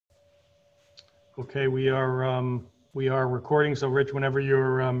Okay, we are recording. So Rich, whenever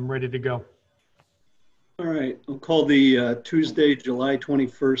you're ready to go. All right, I'll call the Tuesday, July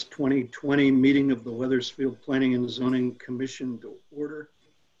 21st, 2020 meeting of the Weathersfield Planning and Zoning Commission to order.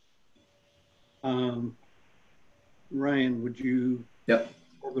 Ryan, would you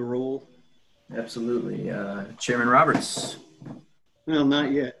call the roll? Absolutely. Chairman Roberts. Well,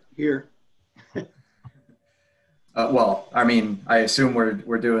 not yet. Here. Well, I mean, I assume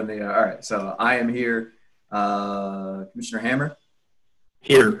we're doing the, all right, so I am here. Commissioner Hammer?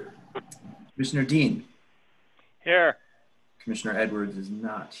 Here. Commissioner Dean? Here. Commissioner Edwards is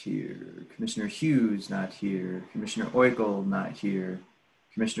not here. Commissioner Hughes, not here. Commissioner Oikel, not here.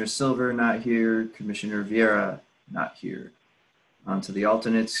 Commissioner Silver, not here. Commissioner Vieira, not here. On to the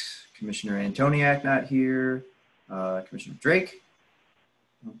alternates. Commissioner Antoniak, not here. Commissioner Drake?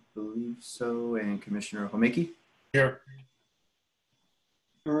 I don't believe so. And Commissioner Homeki? Here.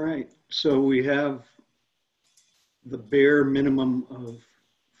 All right, so we have the bare minimum of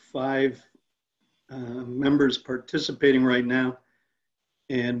 5 members participating right now.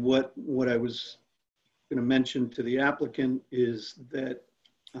 And what I was going to mention to the applicant is that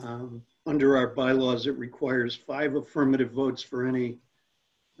under our bylaws, it requires 5 affirmative votes for any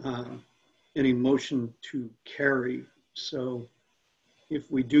motion to carry. So if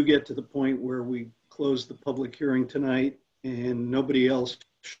we do get to the point where we close the public hearing tonight and nobody else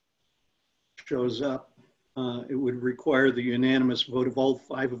shows up, it would require the unanimous vote of all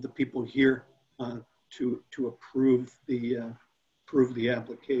 5 of the people here to approve the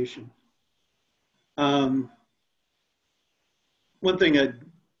application. One thing, I'd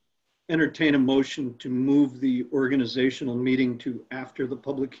entertain a motion to move the organizational meeting to after the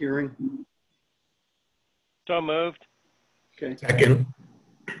public hearing. So moved. Okay. Second.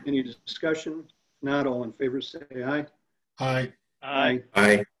 Any discussion? Not, all in favor say aye. Aye. Aye.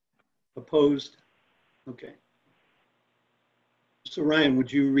 Aye. Opposed? Okay. So Ryan,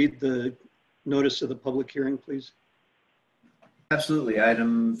 would you read the notice of the public hearing, please? Absolutely.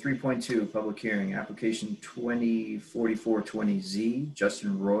 Item 3.2, public hearing, application 204420Z,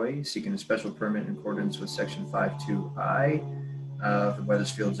 Justin Roy, seeking a special permit in accordance with section 52I of the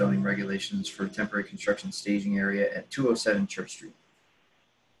Weathersfield zoning regulations for temporary construction staging area at 207 Church Street.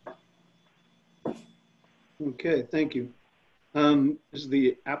 Okay, thank you. Is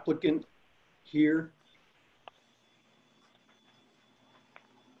the applicant here?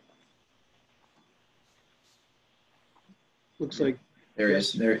 Looks like there he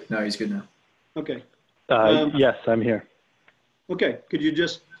is. There, no, he's good now. Okay. Yes, I'm here. Okay, could you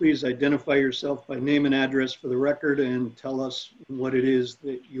just please identify yourself by name and address for the record and tell us what it is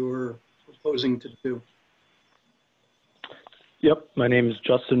that you're proposing to do? Yep, my name is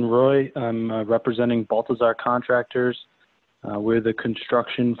Justin Roy. I'm representing Baltazar Contractors. We're the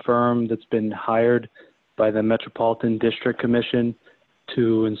construction firm that's been hired by the Metropolitan District Commission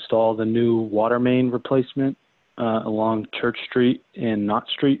to install the new water main replacement along Church Street and Knott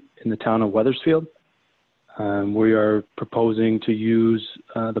Street in the town of Weathersfield. We are proposing to use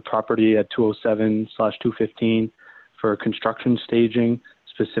the property at 207/215 for construction staging,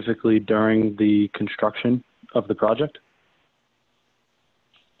 specifically during the construction of the project.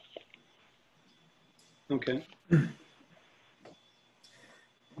 Okay.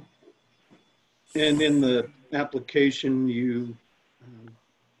 And in the application,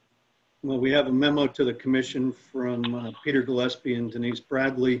 well, we have a memo to the commission from Peter Gillespie and Denise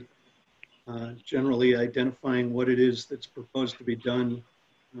Bradley, generally identifying what it is that's proposed to be done,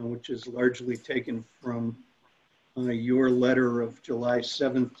 which is largely taken from your letter of July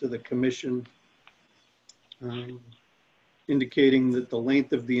 7th to the commission, indicating that the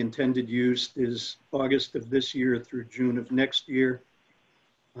length of the intended use is August of this year through June of next year.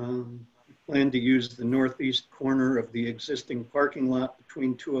 Plan to use the northeast corner of the existing parking lot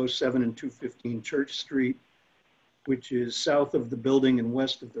between 207 and 215 Church Street, which is south of the building and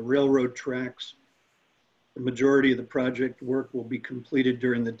west of the railroad tracks. The majority of the project work will be completed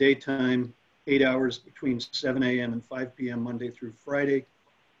during the daytime, 8 hours between 7 a.m. and 5 p.m. Monday through Friday.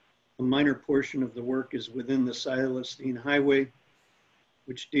 A minor portion of the work is within the Silas-Deane Highway,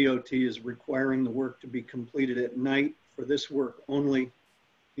 which DOT is requiring the work to be completed at night. For this work only,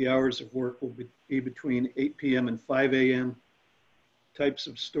 the hours of work will be between 8 p.m. and 5 a.m. Types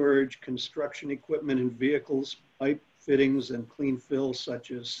of storage, construction equipment and vehicles, pipe fittings and clean fill such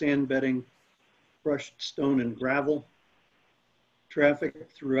as sand bedding, crushed stone and gravel. Traffic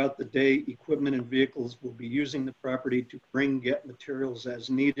throughout the day, equipment and vehicles will be using the property to get materials as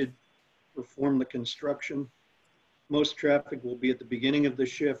needed, perform the construction. Most traffic will be at the beginning of the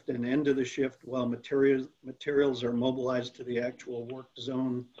shift and end of the shift while materials are mobilized to the actual work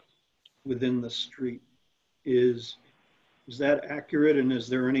zone within the street. Is that accurate? And is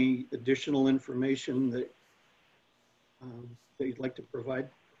there any additional information that you'd like to provide?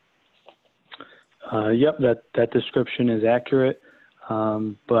 Yep, that description is accurate.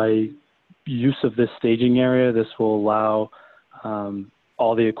 By use of this staging area, this will allow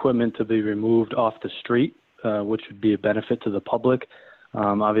all the equipment to be removed off the street, which would be a benefit to the public.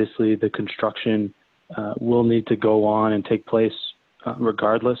 Obviously, the construction will need to go on and take place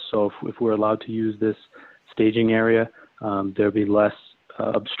regardless. So if we're allowed to use this staging area, there'll be less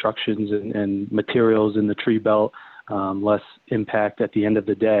obstructions and materials in the tree belt, less impact at the end of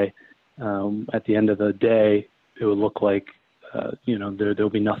the day. At the end of the day, it will look like, there'll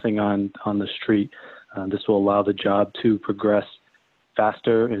be nothing on the street. This will allow the job to progress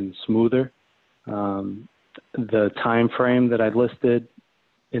faster and smoother. The time frame that I listed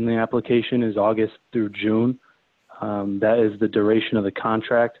in the application is August through June. That is the duration of the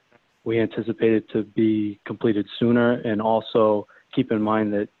contract. We anticipate it to be completed sooner, and also keep in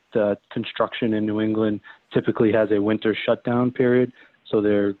mind that construction in New England typically has a winter shutdown period. So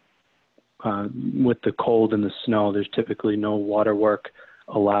with the cold and the snow, there's typically no water work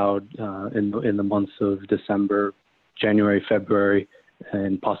allowed in the months of December, January, February,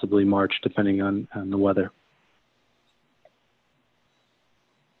 and possibly March, depending on the weather.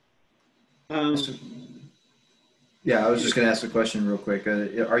 Yeah, I was just going to ask a question real quick.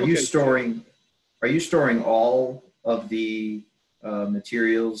 Are you Okay. storing all of the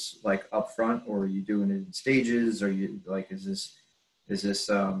materials like up front, or are you doing it in stages? Are you like, is this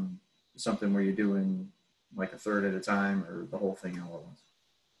something where you're doing like a third at a time, or the whole thing all at once?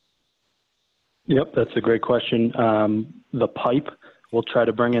 Yep, that's a great question. The pipe, we'll try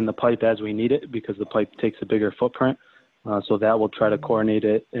to bring in the pipe as we need it because the pipe takes a bigger footprint. So that we'll try to coordinate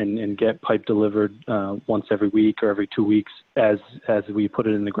it and get pipe delivered once every week or every 2 weeks as we put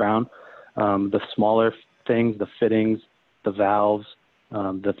it in the ground. The smaller things, the fittings, the valves,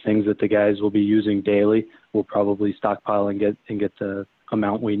 the things that the guys will be using daily, we'll probably stockpile and get the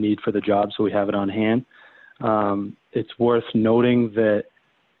amount we need for the job so we have it on hand. It's worth noting that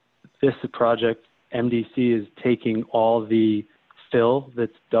this project, MDC is taking all the fill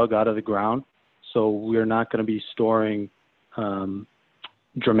that's dug out of the ground. So we're not going to be storing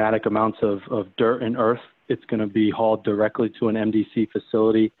dramatic amounts of dirt and earth. It's going to be hauled directly to an MDC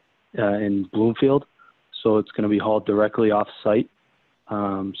facility in Bloomfield. So it's going to be hauled directly off site.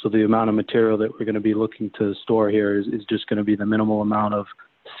 So the amount of material that we're going to be looking to store here is just going to be the minimal amount of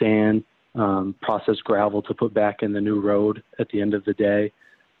sand, processed gravel to put back in the new road at the end of the day,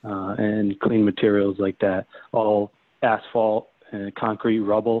 and clean materials like that. All asphalt and concrete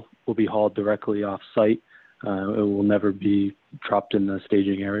rubble will be hauled directly off site. It will never be dropped in the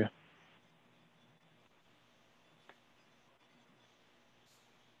staging area.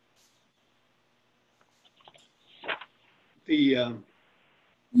 The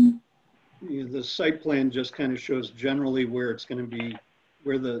site plan just kind of shows generally where it's going to be,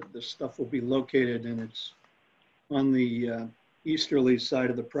 where the stuff will be located, and it's on the easterly side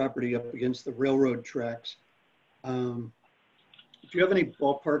of the property up against the railroad tracks. Do you have any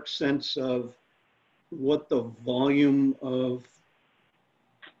ballpark sense of what the volume of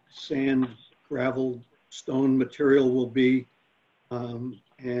sand, gravel, stone material will be,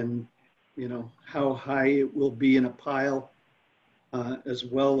 and how high it will be in a pile, as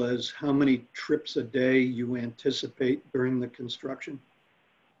well as how many trips a day you anticipate during the construction?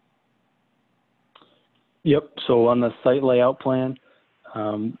 Yep. So on the site layout plan,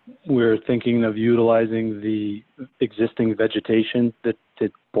 we're thinking of utilizing the existing vegetation that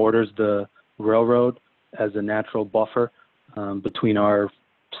borders the railroad as a natural buffer between our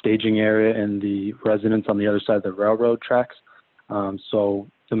staging area and the residents on the other side of the railroad tracks. So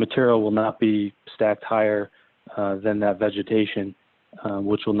the material will not be stacked higher than that vegetation,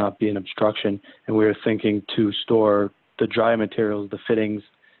 which will not be an obstruction. And we're thinking to store the dry materials, the fittings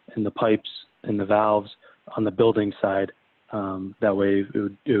and the pipes and the valves on the building side. That way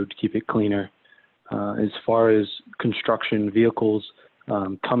it would keep it cleaner. As far as construction vehicles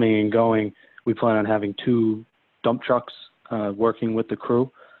coming and going, we plan on having 2 dump trucks working with the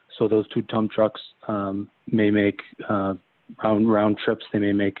crew. So those 2 dump trucks may make round trips. They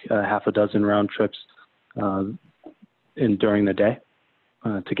may make half a dozen round trips during the day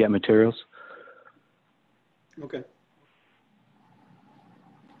to get materials. Okay.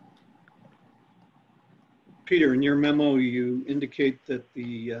 Peter, in your memo, you indicate that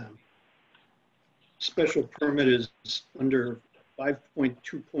the special permit is under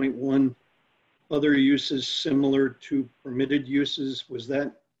 5.2.1, other uses similar to permitted uses. Was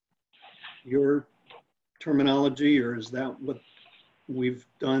that your terminology, or is that what we've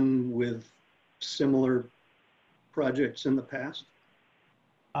done with similar projects in the past?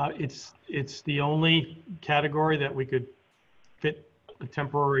 It's the only category that we could fit a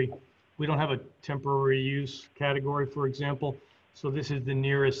temporary, we don't have a temporary use category, for example. So this is the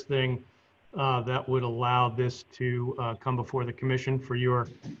nearest thing that would allow this to come before the commission for your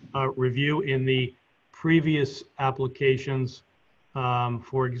review. In the previous applications,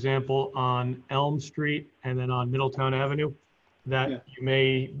 for example, on Elm Street and then on Middletown Avenue, that Yeah. you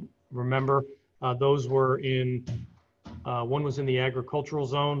may remember, those were in, one was in the agricultural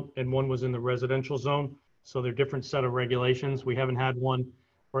zone and one was in the residential zone. So they're different set of regulations. We haven't had one,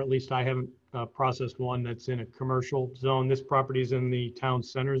 or at least I haven't processed one that's in a commercial zone. This property is in the town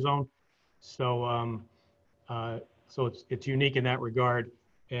center zone. So, so it's unique in that regard.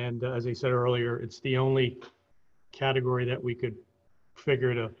 And as I said earlier, it's the only category that we could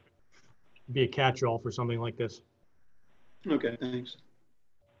figure to be a catch-all for something like this. Okay, thanks.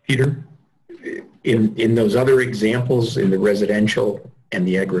 Peter, in those other examples in the residential and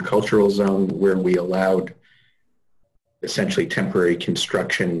the agricultural zone where we allowed essentially temporary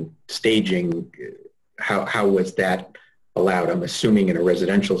construction staging, how was that allowed? I'm assuming in a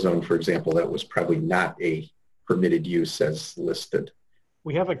residential zone, for example, that was probably not a permitted use as listed.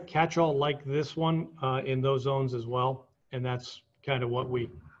 We have a catch-all like this one in those zones as well, and that's kind of what we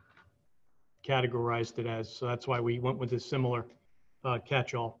categorized it as. So that's why we went with a similar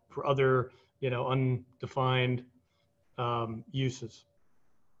catch-all for other, undefined uses.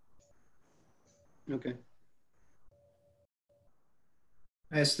 Okay.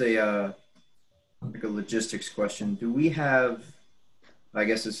 I asked like a logistics question. Do we have, I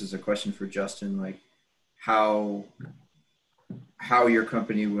guess this is a question for Justin, like how your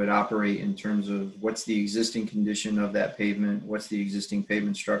company would operate in terms of what's the existing condition of that pavement? What's the existing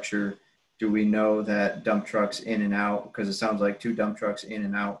pavement structure? Do we know that dump trucks in and out, because it sounds like 2 dump trucks in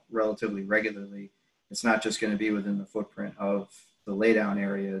and out relatively regularly. It's not just going to be within the footprint of the laydown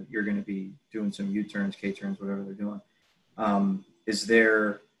area. You're going to be doing some U-turns, K-turns, whatever they're doing. Is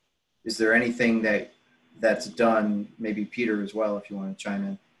there anything that's done, maybe Peter as well, if you want to chime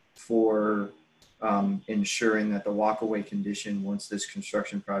in, for ensuring that the walkaway condition once this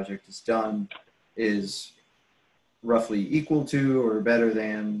construction project is done is roughly equal to or better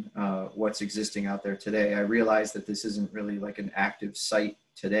than what's existing out there today? I realize that this isn't really like an active site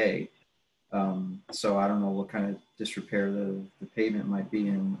today. So I don't know what kind of disrepair the pavement might be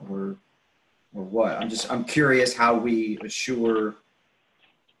in or what. I'm curious how we assure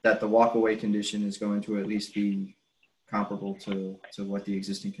that the walkaway condition is going to at least be comparable to what the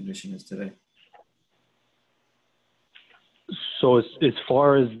existing condition is today. So as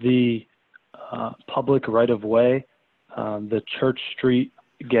far as the public right-of-way, the Church Street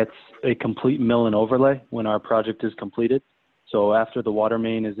gets a complete mill and overlay when our project is completed. So after the water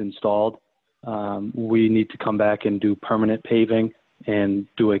main is installed, we need to come back and do permanent paving and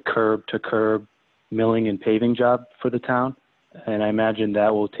do a curb-to-curb milling and paving job for the town. And I imagine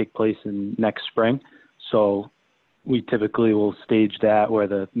that will take place in next spring. So we typically will stage that where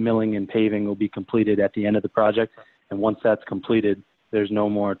the milling and paving will be completed at the end of the project. And once that's completed, there's no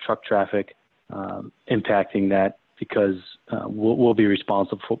more truck traffic impacting that, because we'll be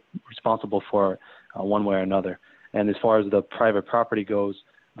responsible for one way or another. And as far as the private property goes,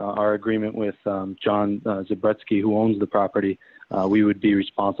 our agreement with John Zabretsky, who owns the property, we would be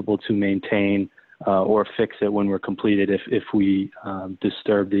responsible to maintain or fix it when we're completed if we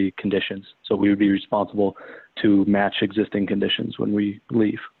disturb the conditions. So we would be responsible to match existing conditions when we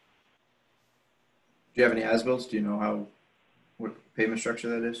leave. Do you have any as-bills? Do you know what pavement structure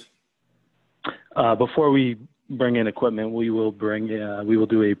that is? Before we bring in equipment, we will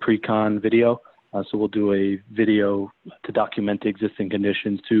do a pre-con video. So we'll do a video to document the existing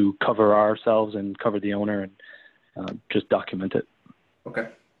conditions, to cover ourselves and cover the owner, and just document it. Okay.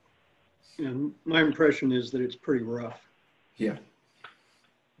 And my impression is that it's pretty rough. Yeah.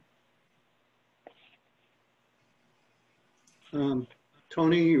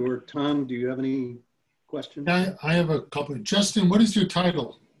 Tony or Tom, do you have any questions? I have a couple. Justin, what is your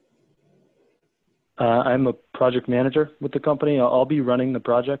title? I'm a project manager with the company. I'll be running the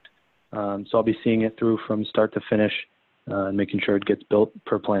project. So I'll be seeing it through from start to finish and making sure it gets built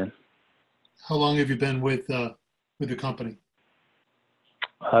per plan. How long have you been with the company?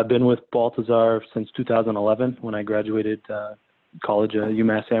 I've been with Baltazar since 2011 when I graduated college at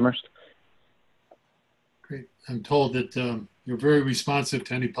UMass Amherst. Great. I'm told that you're very responsive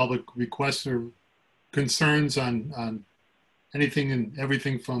to any public requests or concerns on anything and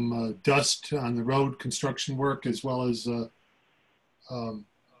everything from dust on the road construction work, as well as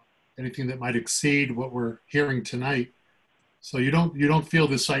anything that might exceed what we're hearing tonight. So you don't feel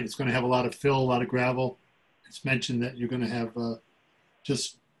this site is going to have a lot of fill, a lot of gravel. It's mentioned that you're going to have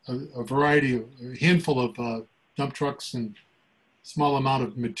just a variety of, a handful of dump trucks and small amount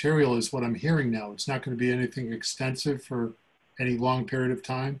of material is what I'm hearing now. It's not going to be anything extensive for any long period of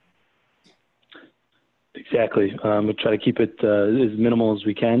time. Exactly. We try to keep it as minimal as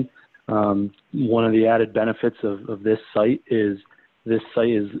we can. One of the added benefits of this site is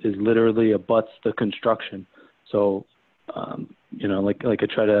literally abuts the construction. So, you know, like I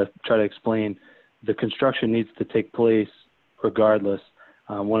try to explain, the construction needs to take place regardless.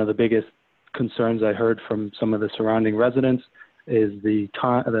 One of the biggest concerns I heard from some of the surrounding residents is the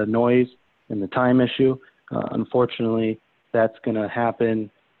noise and the time issue. Unfortunately, that's going to happen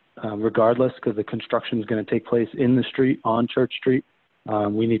regardless, because the construction is going to take place in the street on Church Street.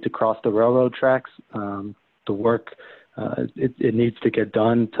 We need to cross the railroad tracks. The work, it needs to get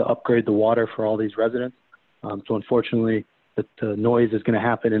done to upgrade the water for all these residents. So unfortunately, the noise is going to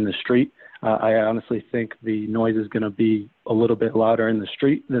happen in the street. I honestly think the noise is going to be a little bit louder in the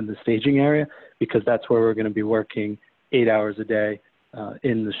street than the staging area, because that's where we're going to be working 8 hours a day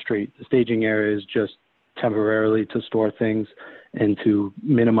in the street. The staging area is just temporarily to store things and to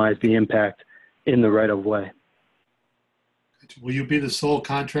minimize the impact in the right-of-way. Will you be the sole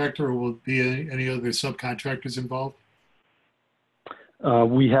contractor, or will be any other subcontractors involved?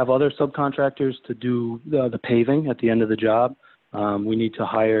 We have other subcontractors to do the paving at the end of the job. We need to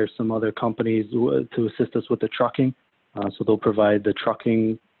hire some other companies to assist us with the trucking. So they'll provide the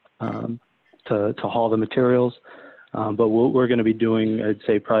trucking to haul the materials. But we're going to be doing, I'd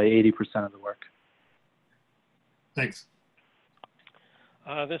say, probably 80% of the work. Thanks.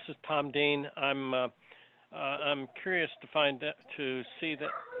 This is Tom Dean. I'm curious to see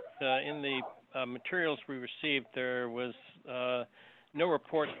that in the materials we received, there was no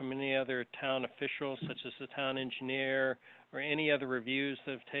report from any other town officials, such as the town engineer, or any other reviews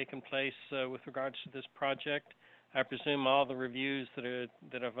that have taken place with regards to this project. I presume all the reviews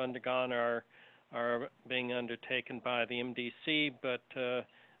that have undergone are being undertaken by the MDC, but I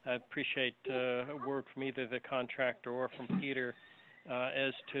appreciate a word from either the contractor or from Peter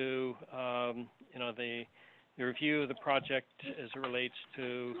as to the review of the project as it relates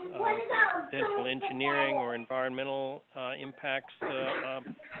to potential engineering or environmental impacts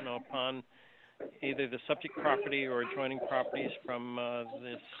upon either the subject property or adjoining properties from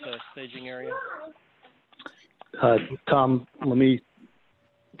this staging area. Tom, let me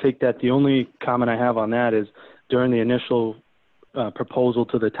take that. The only comment I have on that is during the initial proposal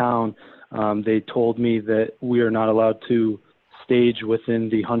to the town, they told me that we are not allowed to stage within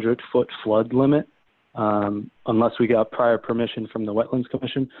the 100-foot flood limit unless we got prior permission from the Wetlands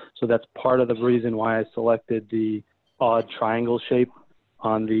Commission. So that's part of the reason why I selected the odd triangle shape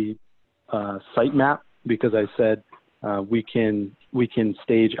on the site map, because I said we can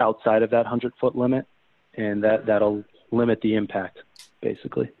stage outside of that 100-foot limit, and that'll limit the impact,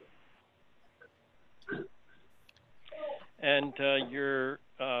 basically. And your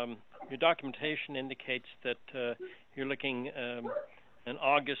documentation indicates that you're looking in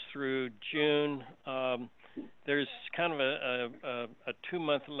August through June. There's kind of a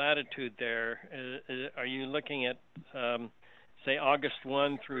 2-month latitude there. Are you looking at say August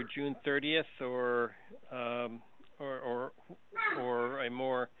 1 through June 30th, or a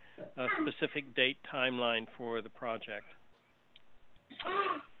more specific date timeline for the project?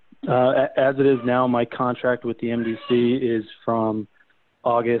 As it is now, my contract with the MDC is from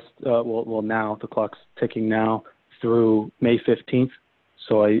August, now the clock's ticking now, through May 15th.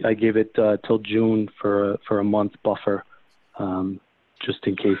 So I gave it till June for a month buffer, just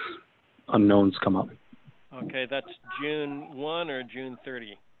in case unknowns come up. Okay, that's June 1 or June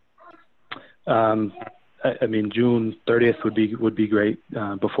 30? I mean, June 30th would be great,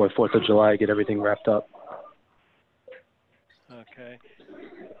 before 4th of July, get everything wrapped up. Okay.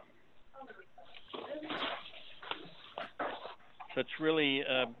 So it's really,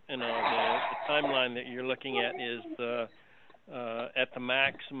 the timeline that you're looking at is at the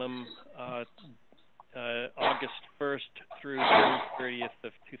maximum August 1st through June 30th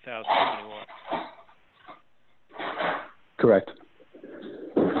of 2021. Correct.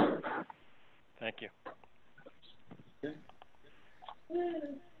 Thank you.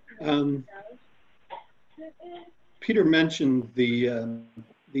 Peter mentioned the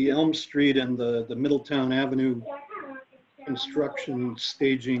Elm Street and the Middletown Avenue construction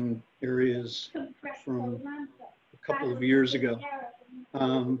staging areas from a couple of years ago.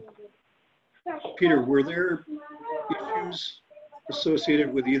 Peter, were there issues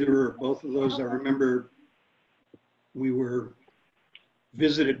associated with either or both of those? I remember we were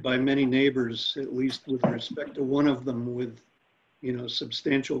visited by many neighbors, at least with respect to one of them, with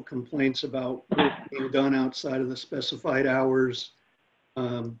substantial complaints about work being done outside of the specified hours,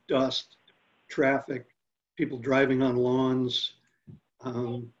 dust, traffic, people driving on lawns,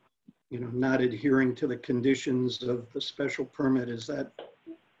 not adhering to the conditions of the special permit.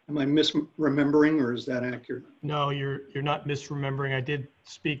 Am I misremembering, or is that accurate? No, you're not misremembering. I did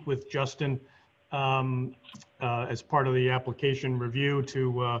speak with Justin as part of the application review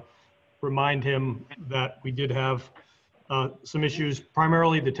to remind him that we did have some issues.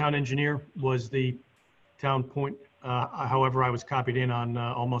 Primarily, the town engineer was the town point. However, I was copied in on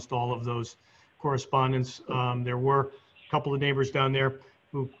almost all of those correspondence. There were a couple of neighbors down there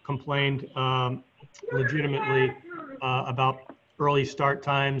who complained legitimately about early start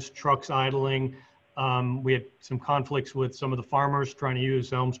times, trucks idling. We had some conflicts with some of the farmers trying to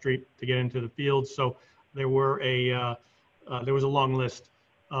use Elm Street to get into the fields. So there was a long list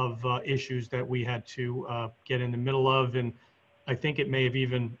of issues that we had to get in the middle of. And I think it may have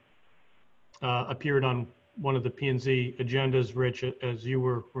even appeared on one of the P&Z agendas, Rich, as you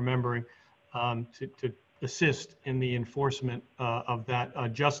were remembering, to assist in the enforcement of that.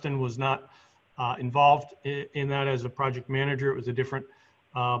 Justin was not involved in that as a project manager. It was a different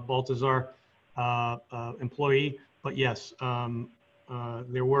Baltazar employee, but yes,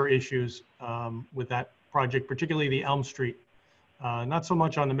 there were issues with that project, particularly the Elm Street. Not so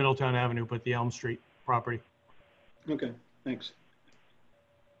much on the Middletown Avenue, but the Elm Street property. Okay, thanks.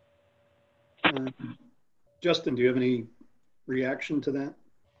 Justin, do you have any reaction to that?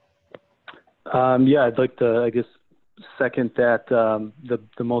 Yeah, I'd like to, I guess, second that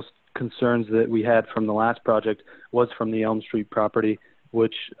the most concerns that we had from the last project was from the Elm Street property,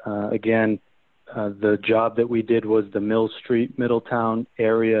 which again, the job that we did was the Mill Street, Middletown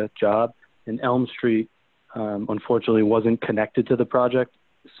area job, and Elm Street unfortunately wasn't connected to the project.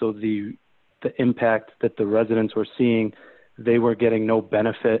 So the impact that the residents were seeing, they were getting no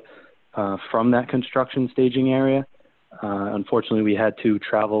benefit from that construction staging area. Unfortunately, we had to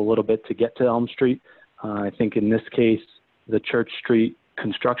travel a little bit to get to Elm Street. I think in this case, the Church Street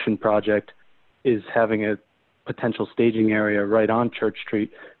construction project is having a potential staging area right on Church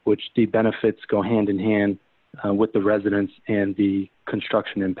Street, which the benefits go hand in hand with the residents and the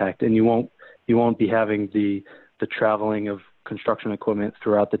construction impact. And you won't be having the traveling of construction equipment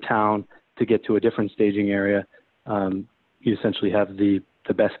throughout the town to get to a different staging area. You essentially have the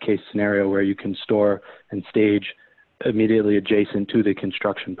best case scenario where you can store and stage immediately adjacent to the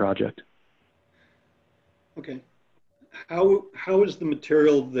construction project. Okay. How is the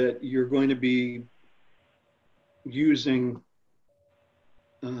material that you're going to be using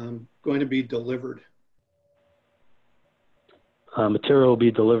going to be delivered? Material will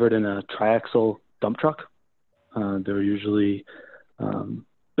be delivered in a triaxle dump truck. They're usually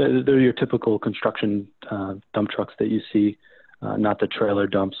they're your typical construction dump trucks that you see, not the trailer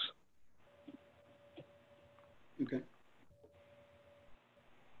dumps. Okay.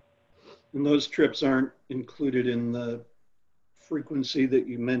 And those trips aren't included in the frequency that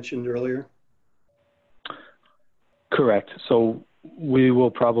you mentioned earlier? Correct. So we will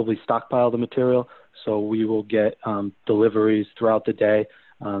probably stockpile the material. So we will get deliveries throughout the day.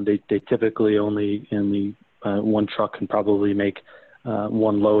 They typically only one truck can probably make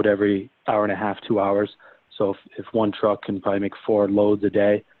one load every hour and a half, 2 hours. So if one truck can probably make 4 loads a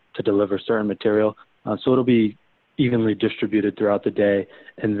day to deliver certain material. So it'll be evenly distributed throughout the day.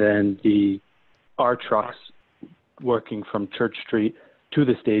 And then our trucks working from Church Street to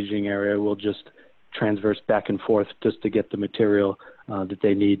the staging area will just transverse back and forth just to get the material that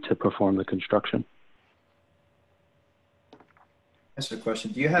they need to perform the construction. That's a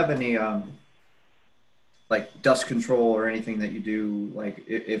question. Do you have any like dust control or anything that you do? Like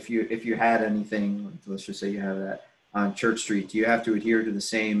if you had anything, let's just say you have that on Church Street, do you have to adhere to the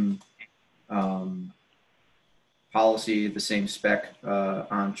same policy, the same spec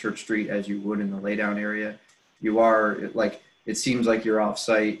on Church Street as you would in the laydown area? You are like, it seems like you're off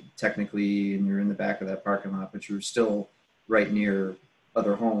site technically and you're in the back of that parking lot, but you're still right near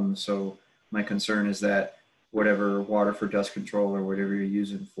other homes. So my concern is that whatever water for dust control or whatever you're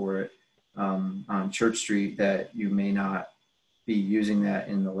using for it on Church Street, that you may not be using that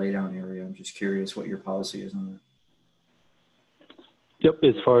in the laydown area. I'm just curious what your policy is on that. Yep,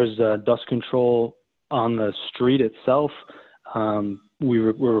 as far as dust control on the street itself,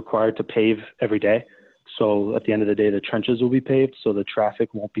 we're required to pave every day. So at the end of the day, the trenches will be paved, so the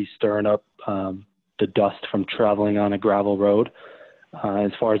traffic won't be stirring up the dust from traveling on a gravel road.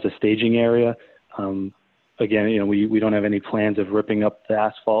 As far as the staging area, again, we don't have any plans of ripping up the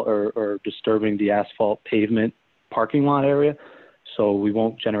asphalt or disturbing the asphalt pavement parking lot area. so we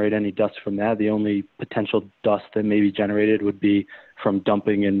won't generate any dust from that. The only potential dust that may be generated would be from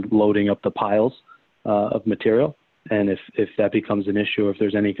dumping and loading up the piles of material. And if that becomes an issue, or if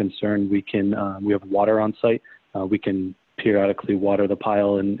there's any concern, we have water on site. We can periodically water the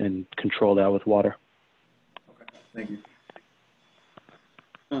pile and control that with water. Okay, thank you.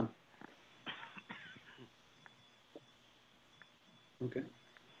 Okay.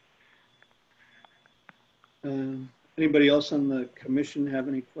 Anybody else on the commission have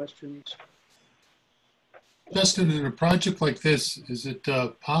any questions? Justin, in a project like this, is it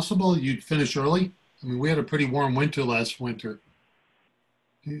possible you'd finish early? I mean, we had a pretty warm winter last winter.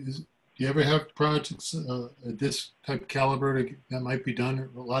 Do you ever have projects at this type of caliber that might be done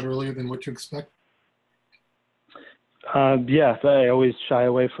a lot earlier than what you expect? Yeah, I always shy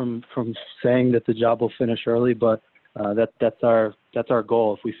away from saying that the job will finish early, but that's our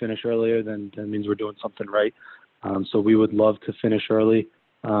goal. If we finish earlier, then that means we're doing something right. So we would love to finish early.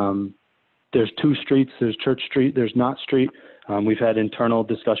 There's two streets. There's Church Street. There's Knott Street. We've had internal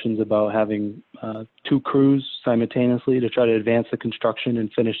discussions about having two crews simultaneously to try to advance the construction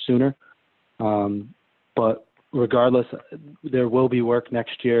and finish sooner. But regardless, there will be work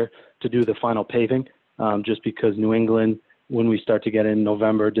next year to do the final paving, just because New England, when we start to get in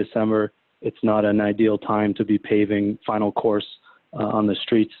November, December, it's not an ideal time to be paving final course on the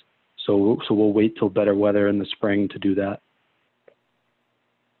streets. So we'll wait till better weather in the spring to do that.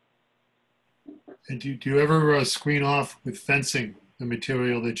 And do you ever screen off with fencing the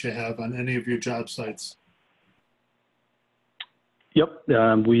material that you have on any of your job sites? Yep,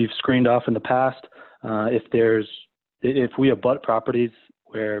 we've screened off in the past. If we abut properties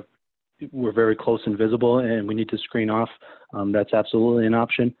where we're very close and visible and we need to screen off, that's absolutely an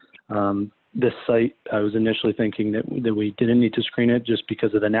option. This site, I was initially thinking that we didn't need to screen it just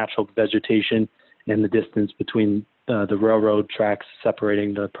because of the natural vegetation and the distance between the railroad tracks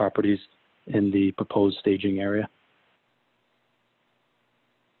separating the properties in the proposed staging area.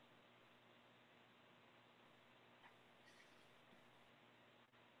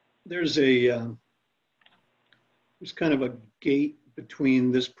 There's kind of a gate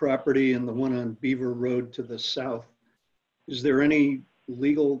between this property and the one on Beaver Road to the south. Is there any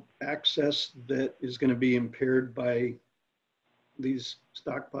legal access that is going to be impaired by these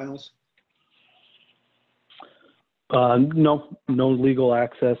stockpiles? No legal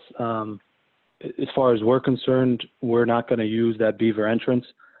access. As far as we're concerned, we're not going to use that Beaver entrance.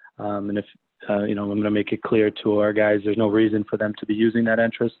 And if, I'm going to make it clear to our guys, there's no reason for them to be using that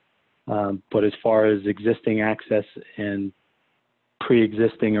entrance. But as far as existing access and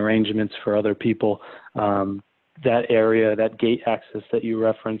pre-existing arrangements for other people, that area, that gate access that you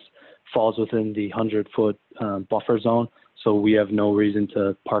referenced falls within the 100-foot buffer zone. So we have no reason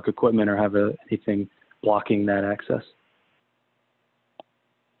to park equipment or have anything blocking that access.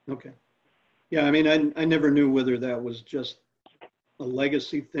 Okay. Yeah, I mean, I never knew whether that was just a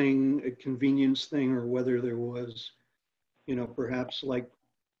legacy thing, a convenience thing, or whether there was, perhaps like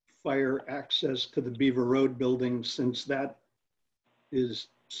fire access to the Beaver Road building, since that is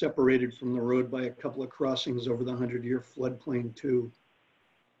separated from the road by a couple of crossings over the 100-year floodplain too.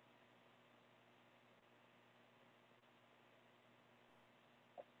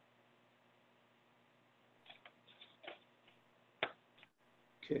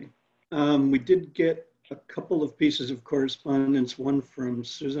 Okay. We did get a couple of pieces of correspondence, one from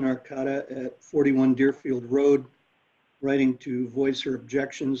Susan Arcata at 41 Deerfield Road, writing to voice her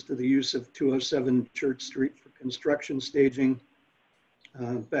objections to the use of 207 Church Street for construction staging.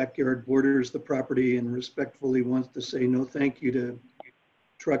 Backyard borders the property and respectfully wants to say no thank you to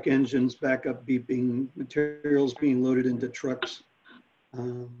truck engines, backup beeping, materials being loaded into trucks.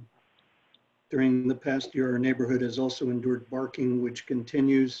 During the past year, our neighborhood has also endured barking, which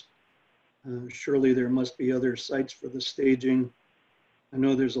continues. Surely there must be other sites for the staging. I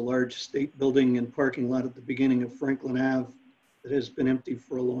know there's a large state building and parking lot at the beginning of Franklin Ave that has been empty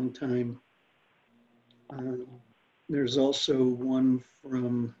for a long time. There's also one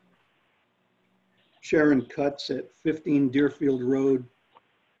from Sharon Cutts at 15 Deerfield Road,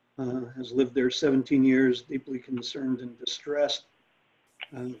 has lived there 17 years, deeply concerned and distressed.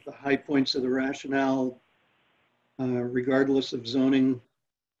 The high points of the rationale, regardless of zoning,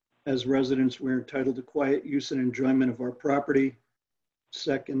 as residents, we're entitled to quiet use and enjoyment of our property.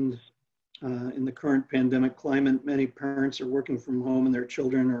 Second, in the current pandemic climate, many parents are working from home and their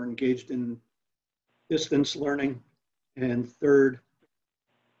children are engaged in distance learning. And third,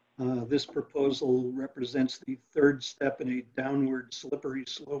 this proposal represents the third step in a downward slippery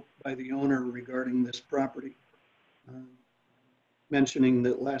slope by the owner regarding this property. mentioning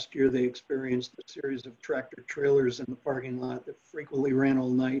that last year they experienced a series of tractor trailers in the parking lot that frequently ran all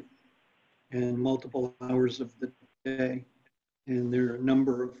night and multiple hours of the day. And there are a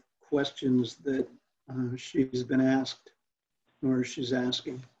number of questions that she's been asked, or she's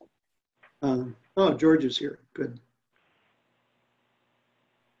asking. Oh, George is here. Good.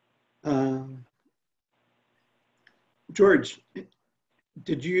 George,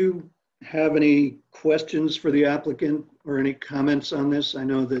 did you have any questions for the applicant or any comments on this? I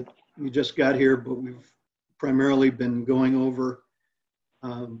know that you just got here, but we've primarily been going over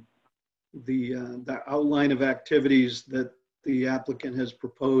the outline of activities that the applicant has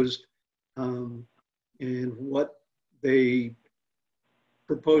proposed and what they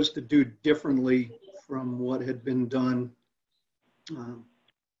propose to do differently from what had been done,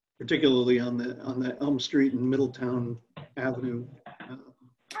 particularly on the Elm Street and Middletown Avenue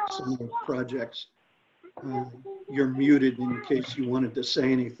similar projects. You're muted in case you wanted to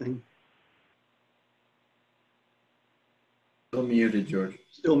say anything. Still muted, George.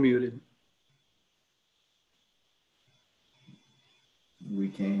 Still muted. We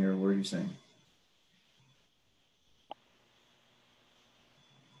can't hear a word you're saying.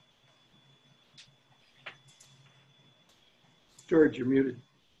 George, you're muted.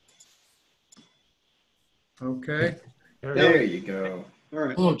 Okay. There you go. All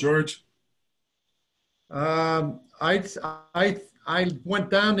right. Hello, George. I went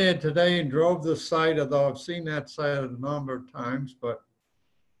down there today and drove the site, although I've seen that site a number of times, but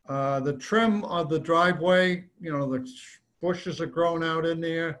the trim of the driveway, you know, the bushes are growing out in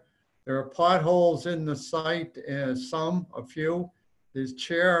there. There are potholes in the site, a few. There's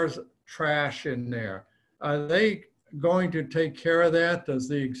chairs, trash in there. Are they going to take care of that? Does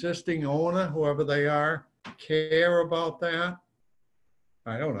the existing owner, whoever they are, care about that?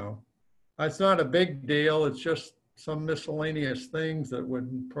 I don't know. It's not a big deal. It's just some miscellaneous things that would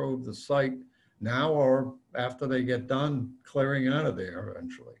improve the site now or after they get done clearing out of there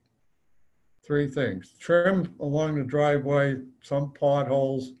eventually. 3 things: trim along the driveway, some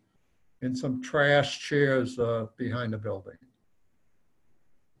potholes, and some trash chairs behind the building.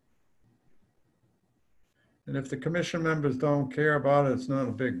 And if the commission members don't care about it, it's not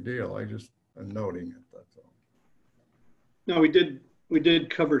a big deal. I just am noting it, that's all. No, we did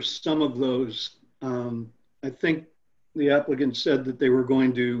cover some of those. I think the applicant said that they were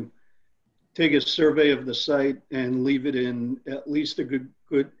going to take a survey of the site and leave it in at least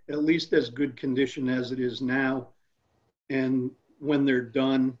at least as good condition as it is now. And when they're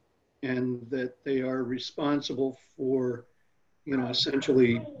done, and that they are responsible for, you know,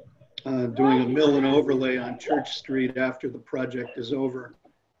 essentially doing a mill and overlay on Church Street after the project is over.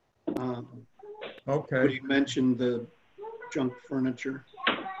 Okay. But you mentioned the junk furniture.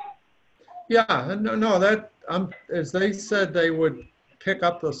 Yeah, no, that, as they said, they would pick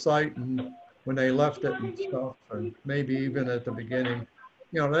up the site and when they left it and stuff, and maybe even at the beginning.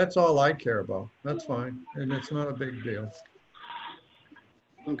 You know, that's all I care about. That's fine. And it's not a big deal.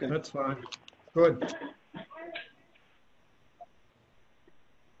 Okay. That's fine. Good.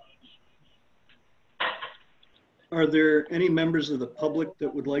 Are there any members of the public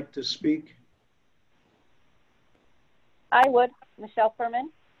that would like to speak? I would. Michelle Furman.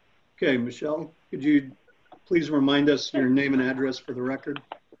 Okay, Michelle, could you please remind us your name and address for the record?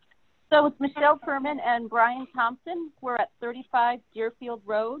 So it's Michelle Furman and Brian Thompson. We're at 35 Deerfield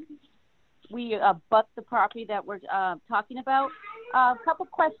Road. We butt the property that we're talking about. A couple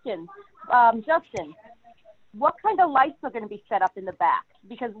questions. Justin, what kind of lights are going to be set up in the back?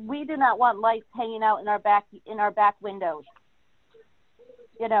 Because we do not want lights hanging out in our back windows.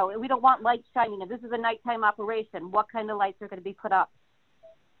 You know, we don't want lights shining. If this is a nighttime operation, what kind of lights are going to be put up?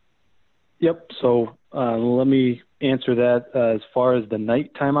 Yep. So let me answer that. As far as the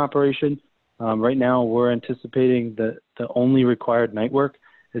nighttime operation, right now we're anticipating that the only required night work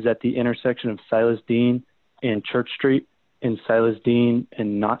is at the intersection of Silas Dean and Church Street and Silas Dean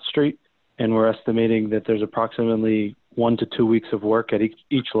and Knott Street. And we're estimating that there's approximately 1 to 2 weeks of work at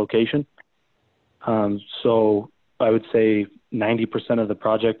each location. So I would say 90% of the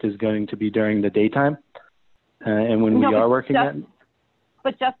project is going to be during the daytime. And when we are working at...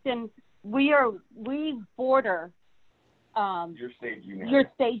 But Justin, we border your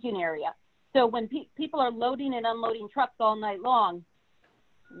staging area. So when people are loading and unloading trucks all night long,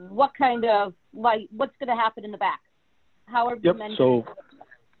 what kind of light, what's going to happen in the back? How are Yep. So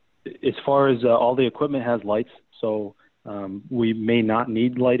as far as all the equipment has lights, so we may not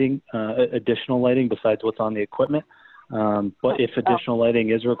need lighting, additional lighting besides what's on the equipment. But if additional lighting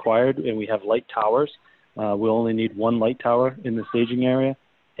is required and we have light towers, we'll only need 1 light tower in the staging area,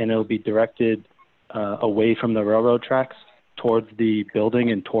 and it'll be directed away from the railroad tracks towards the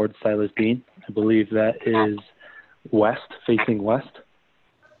building and towards Silas Dean. I believe that is west, facing west.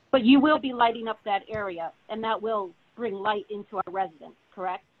 But you will be lighting up that area, and that will bring light into our residents,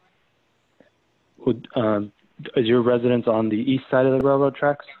 correct? Is your residence on the east side of the railroad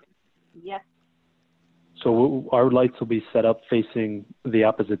tracks? Yes. So our lights will be set up facing the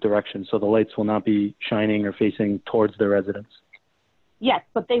opposite direction, so the lights will not be shining or facing towards the residence. Yes,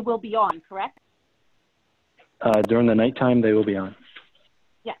 but they will be on, correct? During the nighttime, they will be on.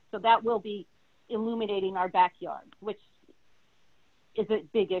 Yes, so that will be illuminating our backyard, which is a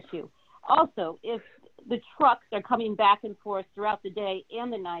big issue. Also, if the trucks are coming back and forth throughout the day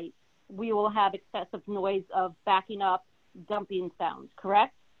and the night, we will have excessive noise of backing up, dumping sounds,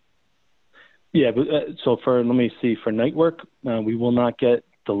 correct? Yeah, but so let me see, for night work, we will not get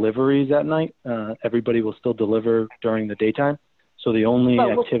deliveries at night. Everybody will still deliver during the daytime. So the only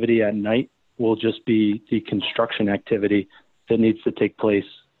activity at night will just be the construction activity that needs to take place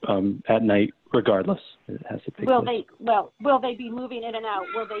at night regardless. It has to take place. Will they be moving in and out?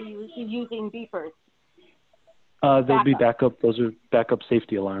 Will they be using beepers? There'll be backup. Those are backup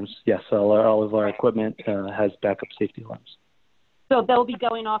safety alarms. Yes, all of our equipment has backup safety alarms. So they'll be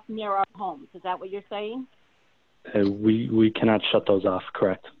going off near our homes. Is that what you're saying? We cannot shut those off.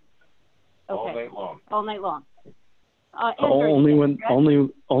 Correct. Okay. All night long. All night long.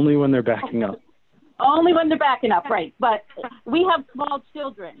 Only when they're backing up. Only when they're backing up, right? But we have small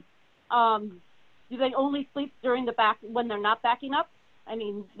children. Do they only sleep during when they're not backing up? I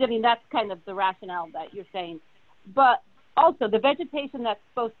mean that's kind of the rationale that you're saying. But also the vegetation that's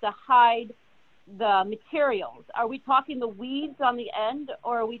supposed to hide the materials. Are we talking the weeds on the end,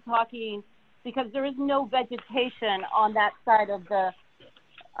 or are we talking, because there is no vegetation on that side of the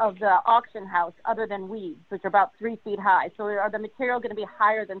auction house other than weeds, which are about 3 feet high. So are the material going to be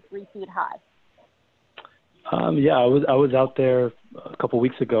higher than 3 feet high? Yeah, I was out there a couple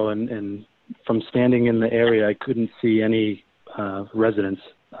weeks ago, and from standing in the area, I couldn't see any residents.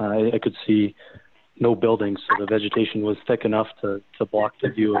 I could see no buildings, so the vegetation was thick enough to block the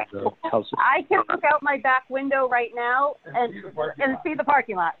view of the houses. I can look out my back window right now and see the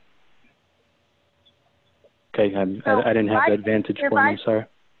parking lot. Okay, I didn't have that vantage point. I'm sorry.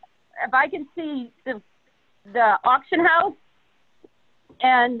 If I can see the auction house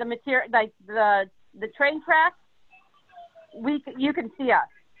and the material, like the train tracks, you can see us.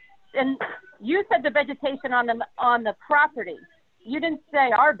 And you said the vegetation on the property. You didn't say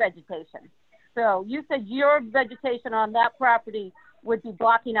our vegetation. So you said your vegetation on that property would be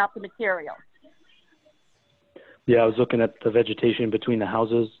blocking out the material. Yeah, I was looking at the vegetation between the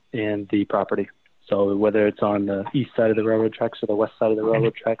houses and the property. So whether it's on the east side of the railroad tracks or the west side of the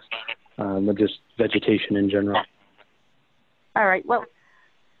railroad tracks, or just vegetation in general. All right. Well,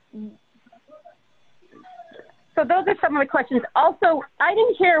 so those are some of the questions. Also, I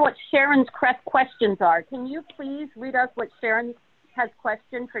didn't hear what Sharon's questions are. Can you please read us what Sharon has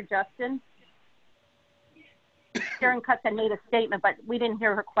question for Justin? Sharon Cutts had made a statement, but we didn't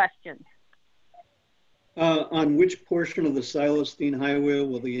hear her question. On which portion of the Silas Dean Highway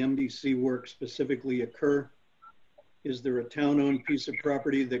will the MDC work specifically occur? Is there a town-owned piece of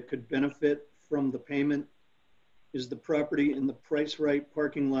property that could benefit from the payment? Is the property in the Price Right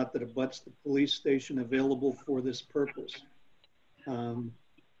parking lot that abuts the police station available for this purpose? The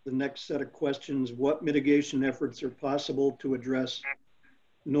next set of questions, what mitigation efforts are possible to address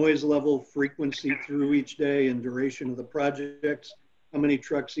noise level, frequency through each day, and duration of the projects? How many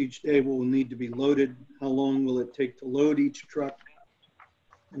trucks each day will need to be loaded? How long will it take to load each truck?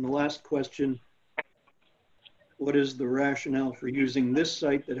 And the last question, what is the rationale for using this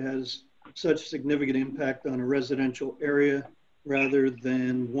site that has such significant impact on a residential area rather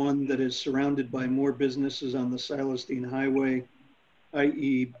than one that is surrounded by more businesses on the Silas Dean Highway,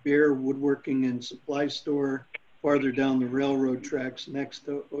 i.e. Bear Woodworking and Supply Store, farther down the railroad tracks next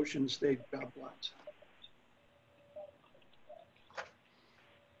to Ocean State job lots?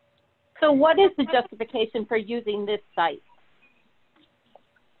 So what is the justification for using this site?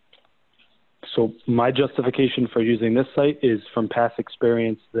 So my justification for using this site is from past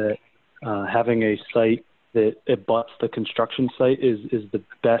experience that having a site that abuts the construction site is the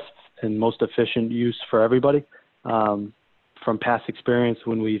best and most efficient use for everybody. From past experience,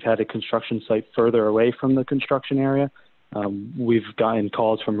 when we've had a construction site further away from the construction area, we've gotten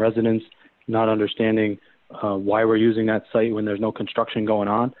calls from residents not understanding why we're using that site when there's no construction going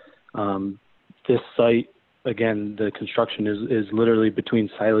on. This site, again, the construction is literally between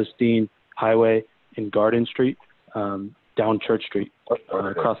Silas Dean Highway and Garden Street, down Church Street,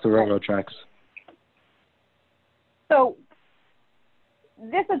 across the railroad tracks. So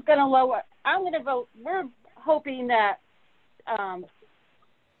this is going to lower, I'm going to vote, we're hoping that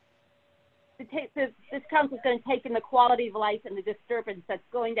this council is going to take in the quality of life and the disturbance that's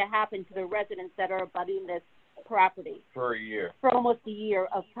going to happen to the residents that are abutting this property For a year. for almost a year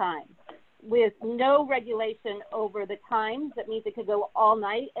of time, with no regulation over the times. That means it could go all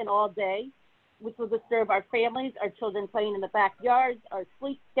night and all day, which will disturb our families, our children playing in the backyards, our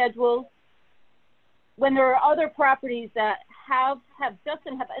sleep schedules. When there are other properties that have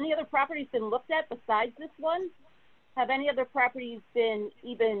any other properties been looked at besides this one? Have any other properties been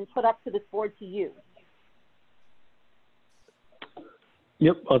even put up to this board to use?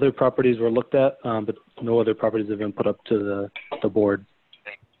 Yep, other properties were looked at, but no other properties have been put up to the board.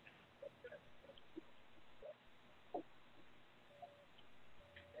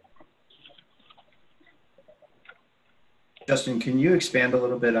 Justin, can you expand a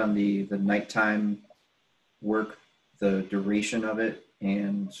little bit on the nighttime work, the duration of it,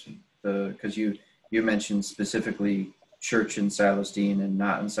 and because you mentioned specifically church in Silas Deane and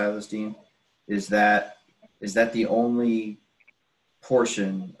not in Silas Deane. Is that the only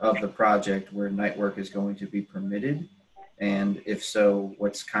portion of the project where night work is going to be permitted? And if so,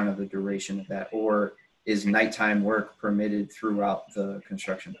 what's kind of the duration of that? Or is nighttime work permitted throughout the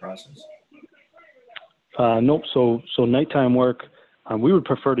construction process? Nope. So nighttime work, we would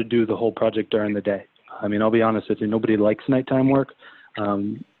prefer to do the whole project during the day. I mean, I'll be honest with you, nobody likes nighttime work.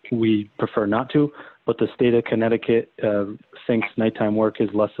 We prefer not to, but the state of Connecticut thinks nighttime work is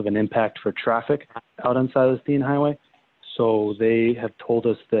less of an impact for traffic out on Silas Deane Highway. So they have told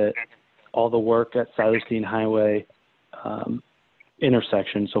us that all the work at Silas Deane Highway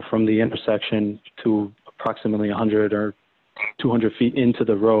intersection, so from the intersection to approximately 100 or 200 feet into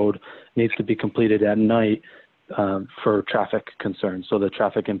the road, needs to be completed at night for traffic concerns. So the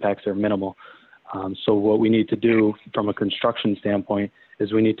traffic impacts are minimal. So what we need to do from a construction standpoint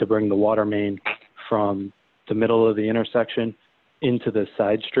is we need to bring the water main from the middle of the intersection into the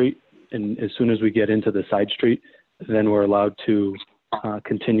side street. And as soon as we get into the side street, then we're allowed to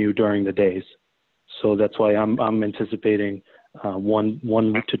continue during the days. So that's why I'm anticipating 1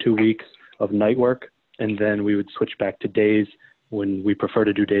 to 2 weeks of night work, and then we would switch back to days when we prefer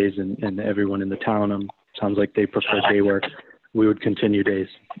to do days, and everyone in the town sounds like they prefer day work. We would continue days.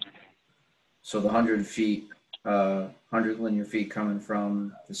 So the 100 feet, 100 linear feet coming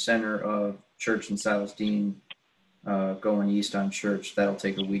from the center of Church and Silas Deane, going east on Church, that'll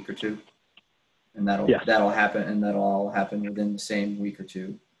take a week or two, and that'll happen, and that'll all happen within the same week or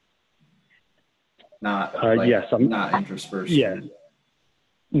two. Not yes, not interspersed. Yeah.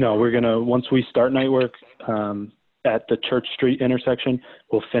 No, we're gonna, once we start night work at the Church Street intersection,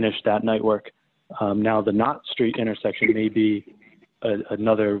 we'll finish that night work. Now the Knott Street intersection may be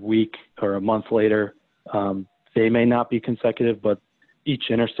another week or a month later. They may not be consecutive, but each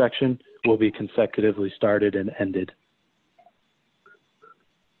intersection will be consecutively started and ended.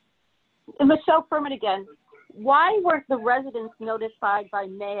 And Michelle Furman again, why weren't the residents notified by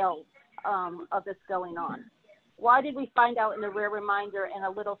mail of this going on? Why did we find out in a rare reminder and a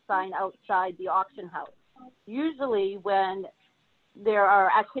little sign outside the auction house? Usually when there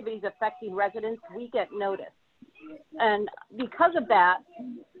are activities affecting residents, we get notice. And because of that,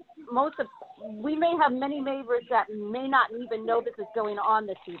 we may have many neighbors that may not even know this is going on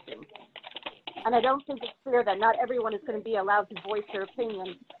this evening. And I don't think it's fair that not everyone is going to be allowed to voice their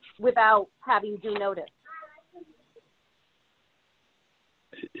opinion without having due notice.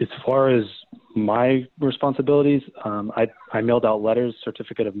 As far as my responsibilities, I mailed out letters,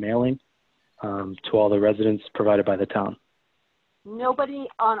 certificate of mailing, to all the residents provided by the town. Nobody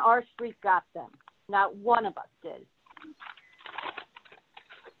on our street got them. Not one of us did.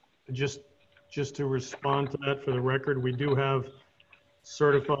 Just to respond to that for the record, we do have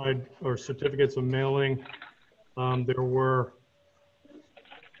certified or certificates of mailing. There were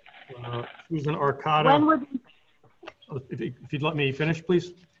Susan Arcata. When would if you'd let me finish,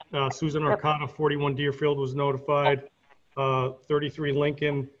 please. Susan Arcata, 41 Deerfield was notified. 33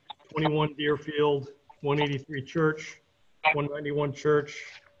 Lincoln, 21 Deerfield, 183 Church, 191 Church,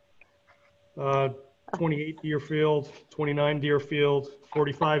 28 Deerfield, 29 Deerfield,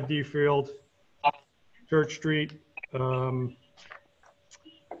 45 Deerfield, Church Street. So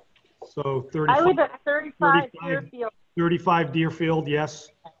 35, I live at 35 Deerfield. 35 Deerfield, yes.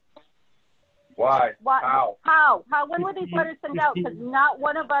 Why? How? When were these letters sent out? Because not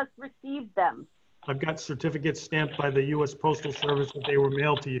one of us received them. I've got certificates stamped by the U.S. Postal Service that they were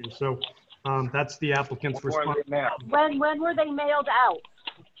mailed to you. So that's the applicant's response. When were they mailed out?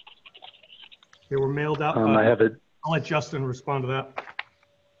 They were mailed out. I have it. I'll let Justin respond to that.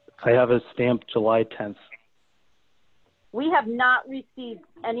 I have a stamped July 10th. We have not received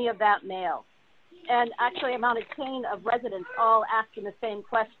any of that mail. And actually, I'm on a chain of residents all asking the same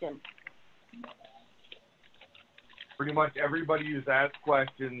question. Pretty much everybody who's asked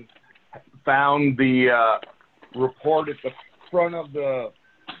questions found the report at the front of the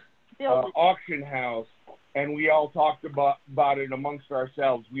auction house, and we all talked about it amongst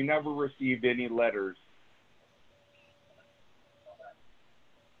ourselves. We never received any letters.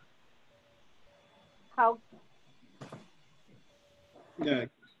 How? Yeah,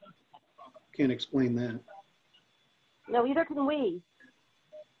 can't explain that. No, either can we.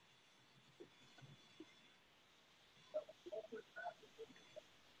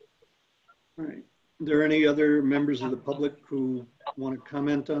 All right. Are there any other members of the public who want to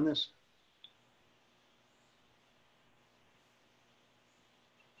comment on this?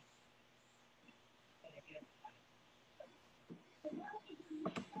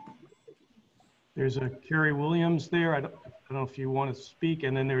 There's a Carrie Williams there. I don't know if you want to speak.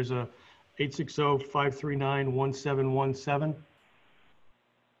 And then there's a 860-539-1717.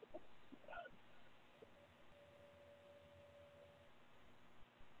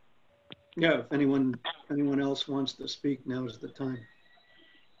 Yeah, if anyone else wants to speak, now is the time.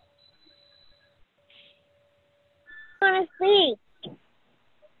 I want to speak.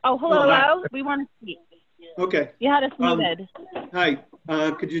 Oh, hello. We want to speak. Okay. You had us muted. Hi.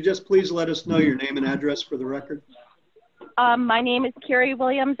 Could you just please let us know your name and address for the record? My name is Carrie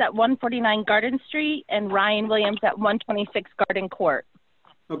Williams at 149 Garden Street and Ryan Williams at 126 Garden Court.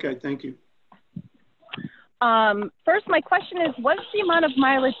 Okay, thank you. First, my question is, what's the amount of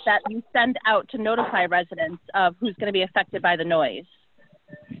mileage that you send out to notify residents of who's going to be affected by the noise?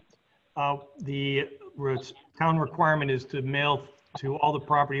 The town requirement is to mail to all the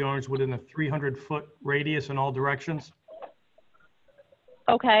property owners within a 300-foot radius in all directions.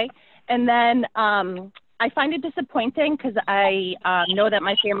 Okay. And then I find it disappointing because I know that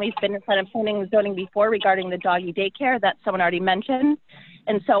my family's been inside of planning and zoning before regarding the doggy daycare that someone already mentioned.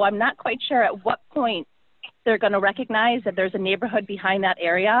 And so I'm not quite sure at what point they're going to recognize that there's a neighborhood behind that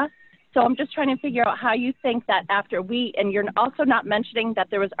area. So I'm just trying to figure out how you think that after and you're also not mentioning that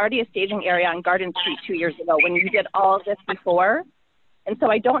there was already a staging area on Garden Street 2 years ago when you did all of this before. And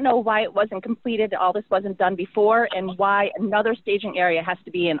so I don't know why it wasn't completed, all this wasn't done before, and why another staging area has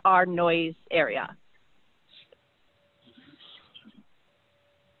to be in our noise area.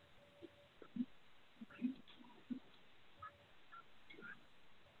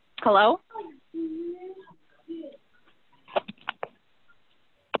 Hello?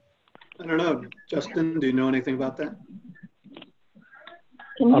 I don't know. Justin, do you know anything about that?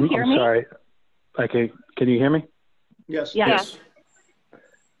 Can you hear me? I'm sorry. Okay, can you hear me? Yes. Yes.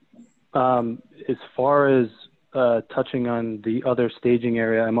 As far as touching on the other staging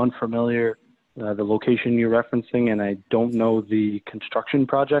area, I'm unfamiliar the location you're referencing, and I don't know the construction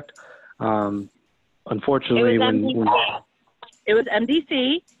project. Unfortunately, it was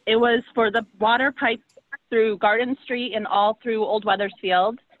MDC. It was for the water pipe through Garden Street and all through Old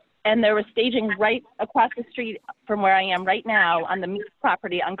Weathersfield. And there was staging right across the street from where I am right now on the Meeks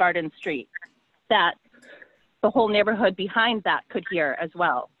property on Garden Street that the whole neighborhood behind that could hear as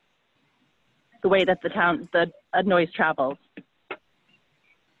well. The way that the noise travels.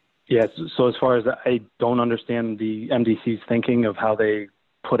 Yes, so as far as I don't understand the MDC's thinking of how they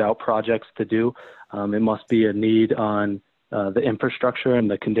put out projects to do, it must be a need on the infrastructure and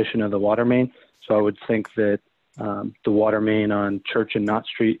the condition of the water main. So I would think that the water main on Church and Knott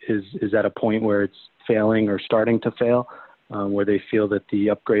Street is at a point where it's failing or starting to fail, where they feel that the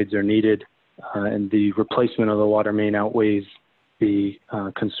upgrades are needed and the replacement of the water main outweighs the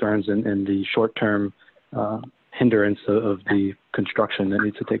concerns and the short-term hindrance of the construction that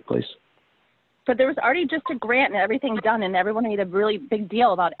needs to take place. But there was already just a grant and everything done, and everyone made a really big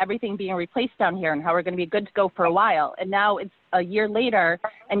deal about everything being replaced down here and how we're going to be good to go for a while. And now it's a year later,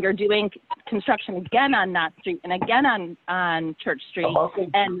 and you're doing construction again on Knott Street and again on Church Street,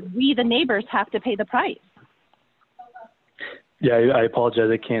 and we, the neighbors, have to pay the price. Yeah, I apologize.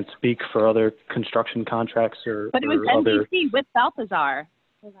 I can't speak for other construction contracts But it was NBC with Balthazar.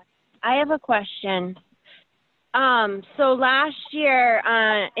 I have a question. So last year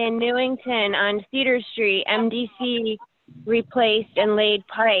in Newington on Cedar Street, MDC replaced and laid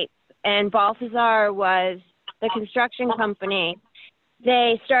pipe, and Balthazar was the construction company.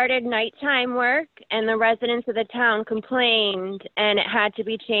 They started nighttime work, and the residents of the town complained, and it had to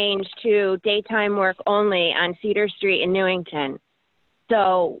be changed to daytime work only on Cedar Street in Newington.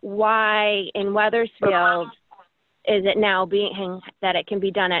 So why in Weathersfield is it now being that it can be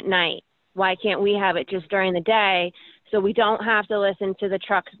done at night? Why can't we have it just during the day so we don't have to listen to the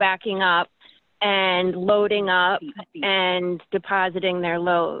trucks backing up and loading up and depositing their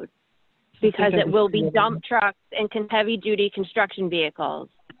load? because it will be dump trucks and heavy-duty construction vehicles.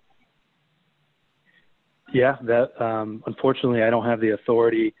 Yeah, that unfortunately I don't have the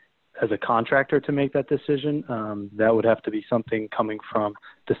authority as a contractor to make that decision. That would have to be something coming from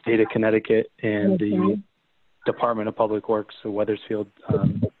the state of Connecticut and the Department of Public Works, so Weathersfield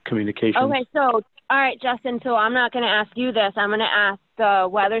Communications. Okay, so, all right, Justin, so I'm not going to ask you this. I'm going to ask the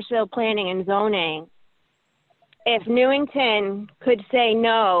Weathersfield Planning and Zoning. If Newington could say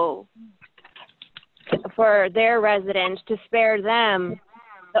no for their residents to spare them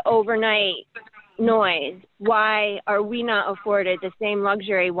the overnight noise, why are we not afforded the same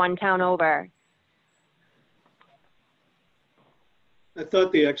luxury one town over? I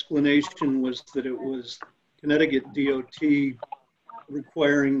thought the explanation was that it was Connecticut DOT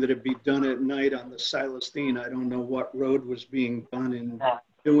requiring that it be done at night on the Silestine. I don't know what road was being done in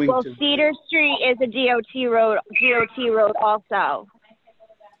Newington. Well, Cedar Street is a DOT road also.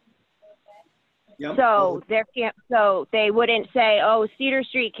 Yep. So so they wouldn't say, oh, Cedar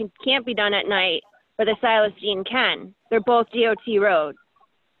Street can't be done at night, but the Silestine can. They're both DOT roads.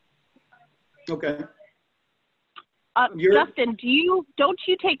 Okay. Justin, don't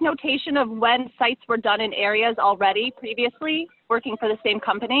you take notation of when sites were done in areas already previously working for the same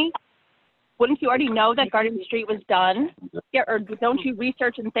company? Wouldn't you already know that Garden Street was done? Yeah, or don't you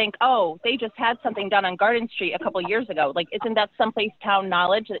research and think, oh, they just had something done on Garden Street a couple of years ago? Like, isn't that someplace town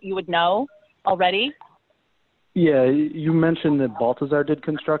knowledge that you would know already? Yeah, you mentioned that Baltazar did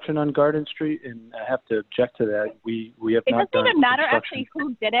construction on Garden Street, and I have to object to that. We have not done It doesn't even matter construction. actually who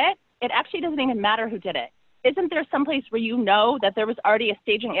did it. It actually doesn't even matter who did it. Isn't there someplace where you know that there was already a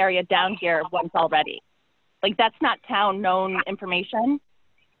staging area down here once already? Like, that's not town known information?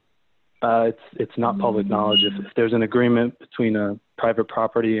 It's not public knowledge. If there's an agreement between a private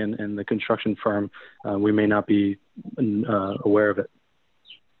property and the construction firm, we may not be aware of it.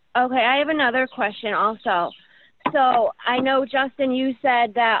 Okay, I have another question also. So I know, Justin, you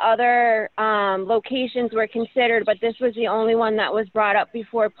said that other locations were considered, but this was the only one that was brought up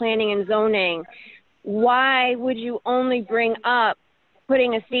before planning and zoning. Why would you only bring up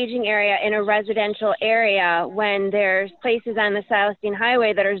putting a staging area in a residential area when there's places on the Silestine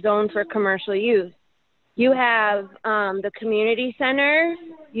Highway that are zoned for commercial use? You have the community center.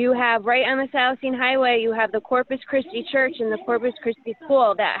 You have right on the Silestine Highway, you have the Corpus Christi Church and the Corpus Christi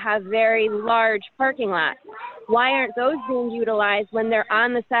School that have very large parking lots. Why aren't those being utilized when they're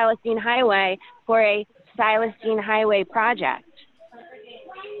on the Silestine Highway for a Silestine Highway project?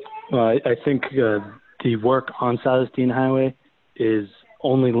 I think the work on Silestine Highway is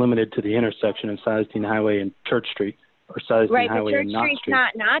only limited to the intersection of Silestine Highway and Church Street, or Silestine Highway and Knott Street. Right, but Church Street's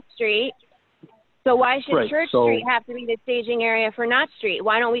not Knott Street. So why should Church Street have to be the staging area for Knott Street?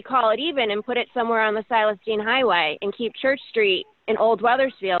 Why don't we call it even and put it somewhere on the Silestine Highway and keep Church Street and Old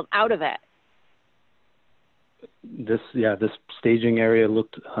Weathersfield out of it? This staging area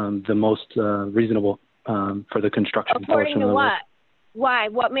looked the most reasonable for the construction portion of it. According to what? Why?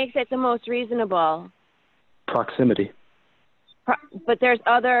 What makes it the most reasonable? Proximity. But there's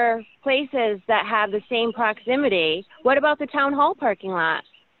other places that have the same proximity. What about the town hall parking lot?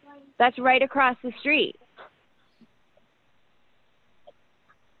 That's right across the street.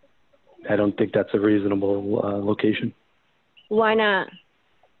 I don't think that's a reasonable location. Why not?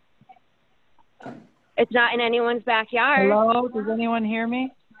 It's not in anyone's backyard. Hello? Does anyone hear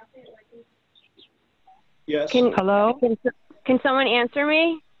me? Yes. Hello? Can someone answer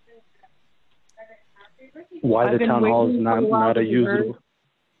me? Why the town hall is not a usable?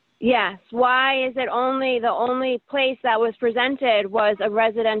 Yes. Why is it the only place that was presented was a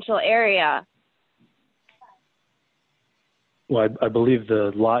residential area? Well, I believe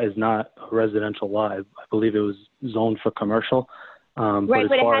the lot is not a residential lot. I believe it was zoned for commercial. Right,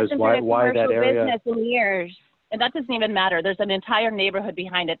 but it hasn't been a commercial business in years. And that doesn't even matter. There's an entire neighborhood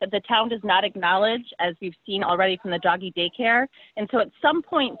behind it that the town does not acknowledge, as we've seen already from the doggy daycare. And so at some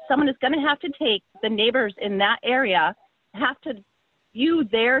point, someone is going to have to take the neighbors in that area, have to view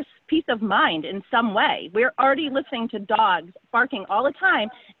their peace of mind in some way. We're already listening to dogs barking all the time,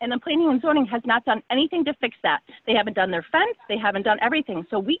 and the planning and zoning has not done anything to fix that. They haven't done their fence. They haven't done everything.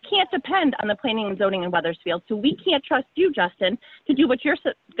 So we can't depend on the planning and zoning in Weathersfield. So we can't trust you, Justin, to do what you're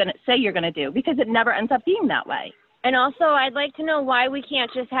going to say you're going to do, because it never ends up being that way. And also, I'd like to know why we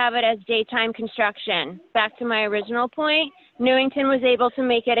can't just have it as daytime construction. Back to my original point, Newington was able to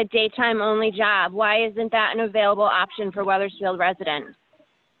make it a daytime only job. Why isn't that an available option for Weathersfield residents?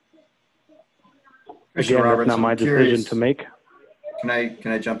 Again, that's not my decision to make. Can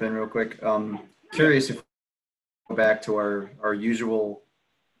I jump in real quick? Curious if we go back to our usual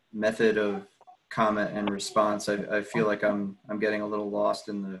method of comment and response. I feel like I'm getting a little lost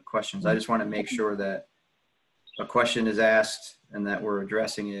in the questions. I just want to make sure that a question is asked and that we're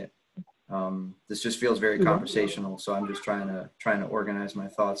addressing it. This just feels very conversational, so I'm just trying to organize my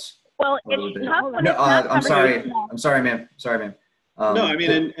thoughts. Well, a little it's bit. not. No, I'm sorry. I'm sorry, ma'am. Sorry, ma'am. No, I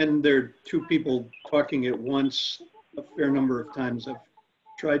mean, and there are two people talking at once a fair number of times. I've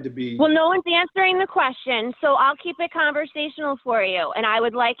tried to be. Well, no one's answering the question, so I'll keep it conversational for you. And I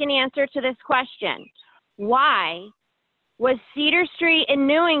would like an answer to this question. Why was Cedar Street in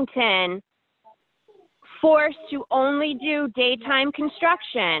Newington forced to only do daytime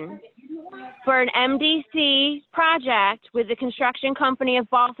construction for an MDC project with the construction company of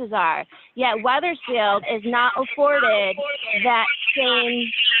Balthazar, yet Weathersfield is not afforded that same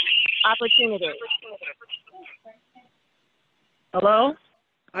opportunity? Hello?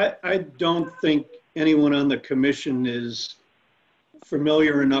 I don't think anyone on the commission is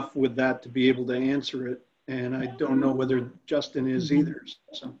familiar enough with that to be able to answer it. And I don't know whether Justin is either.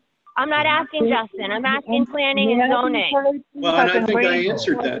 So. I'm not asking Justin. I'm asking planning and zoning. Well, and I think I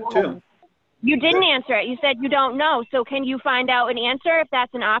answered that too. You didn't answer it. You said you don't know. So can you find out an answer if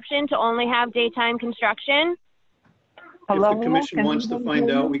that's an option to only have daytime construction? If the commission wants to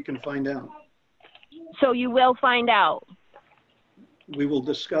find out, we can find out. So you will find out. We will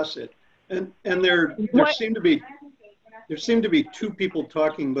discuss it. And there seemed to be two people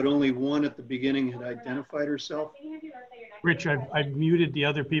talking, but only one at the beginning had identified herself. Rich, I've muted the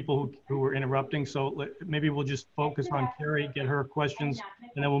other people who were interrupting, so maybe we'll just focus on Carrie, get her questions,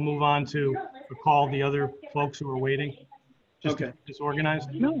 and then we'll move on to call the other folks who are waiting. Just okay. Disorganized.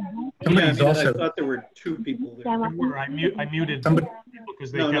 Somebody's I thought there were two people there. There were. I muted somebody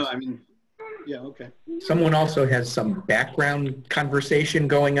because they No, I mean, yeah, okay. Someone also has some background conversation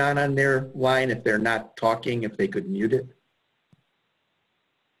going on their line. If they're not talking, if they could mute it.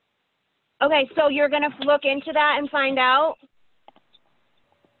 Okay, so you're going to look into that and find out?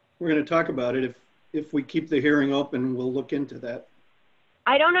 We're going to talk about it. If we keep the hearing open, we'll look into that.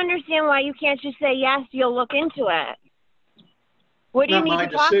 I don't understand why you can't just say, yes, you'll look into it. What do you need to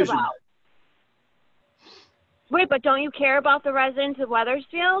talk about? Wait, but don't you care about the residents of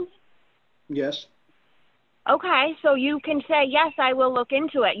Weathersfield? Yes. Okay, so you can say, yes, I will look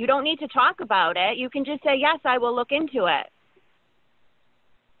into it. You don't need to talk about it. You can just say, yes, I will look into it.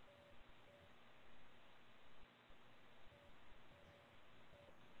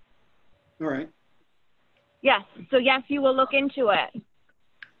 All right. Yes, so yes, you will look into it.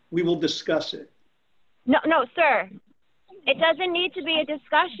 We will discuss it. No, sir. It doesn't need to be a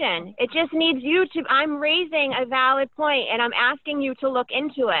discussion. It just needs you to, I'm raising a valid point and I'm asking you to look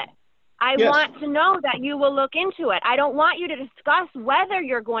into it. I want to know that you will look into it. I don't want you to discuss whether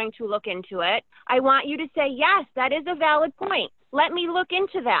you're going to look into it. I want you to say, yes, that is a valid point. Let me look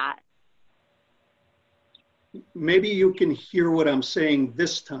into that. Maybe you can hear what I'm saying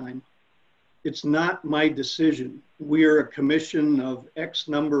this time. It's not my decision. We are a commission of X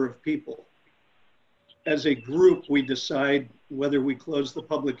number of people. As a group, we decide whether we close the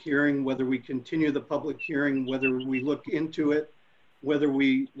public hearing, whether we continue the public hearing, whether we look into it, whether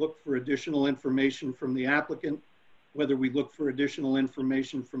we look for additional information from the applicant, whether we look for additional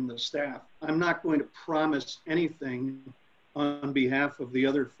information from the staff. I'm not going to promise anything on behalf of the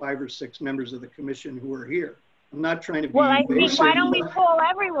other 5 or 6 members of the commission who are here. I'm not trying to be evasive. Why don't we poll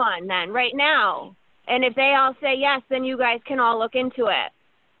everyone then, right now? And if they all say yes, then you guys can all look into it.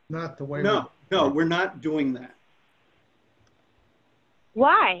 Not the way. No, we're not doing that.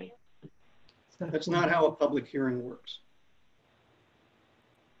 Why? That's not how a public hearing works.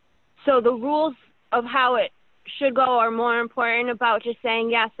 So the rules of how it should go are more important about just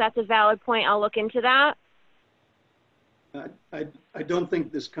saying, yes, that's a valid point, I'll look into that? I don't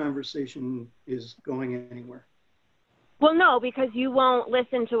think this conversation is going anywhere. Well, no, because you won't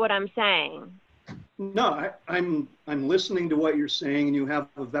listen to what I'm saying. No, I'm listening to what you're saying and you have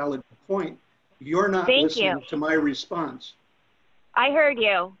a valid point. You're not listening to my response. I heard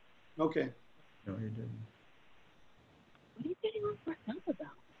you. Okay. No, you didn't. What are you getting all worked up about?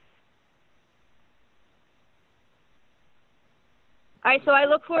 All right, so I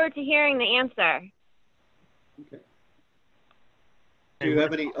look forward to hearing the answer. Okay. Do you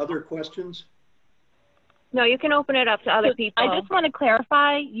have any other questions? No, you can open it up to other people. I just want to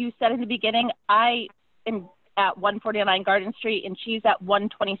clarify, you said in the beginning, I am at 149 Garden Street and she's at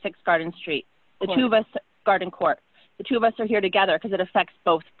 126 Garden Street. The two of us, Garden Court. The two of us are here together because it affects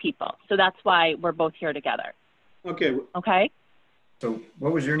both people. So that's why we're both here together. Okay. Okay. So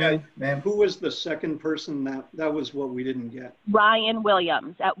what was your name, ma'am? Who was the second person? That was what we didn't get. Ryan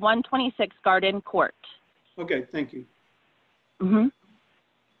Williams at 126 Garden Court. Okay, thank you. Mm-hmm.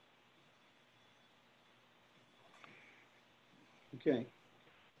 Okay.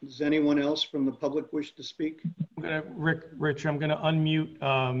 Does anyone else from the public wish to speak? Rich, I'm going to unmute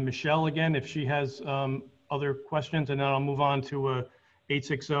Michelle again if she has other questions, and then I'll move on to a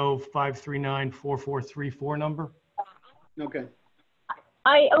 860-539-4434 number. Okay.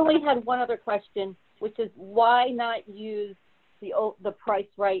 I only had one other question, which is why not use the Price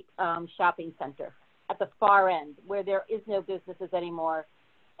Right shopping center at the far end where there is no businesses anymore,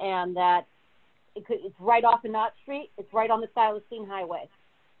 and that it's right off of Knott Street. It's right on the Silas-Deane Highway.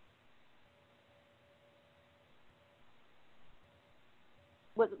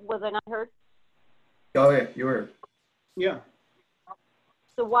 Was I not heard? Oh, yeah, you were. Yeah.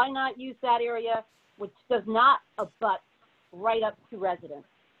 So why not use that area, which does not abut right up to residents?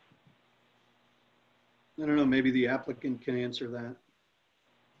 I don't know, maybe the applicant can answer that.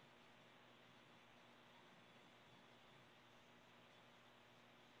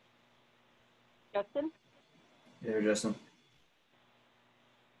 Justin? Yeah, Justin.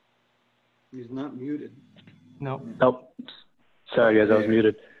 He's not muted. No. Nope. Sorry, guys, I was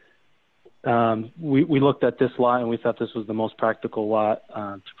muted. We looked at this lot and we thought this was the most practical lot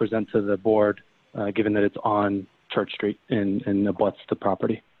to present to the board, given that it's on Church Street and abuts the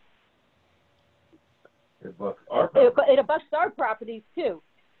property. It abuts our properties too.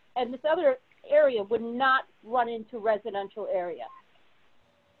 And this other area would not run into residential area.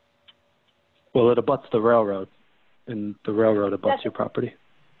 Well, it abuts the railroad, and the railroad abuts your property.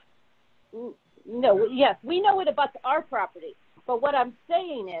 No, yes, we know it abuts our property. But what I'm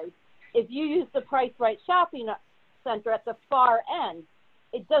saying is, if you use the Price Right shopping center at the far end,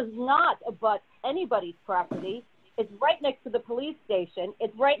 it does not abut anybody's property. It's right next to the police station.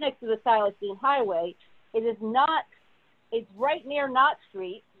 It's right next to the Silas-Deane Highway. It is not. It's right near Knott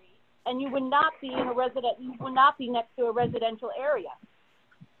Street, and you would not be in a resident. You would not be next to a residential area.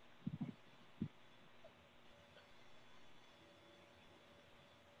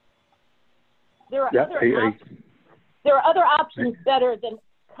 There are other options better than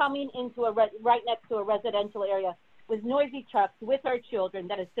coming into right next to a residential area with noisy trucks with our children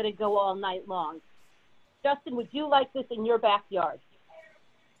that is going to go all night long. Justin, would you like this in your backyard?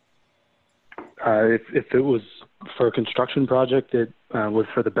 If it was for a construction project that was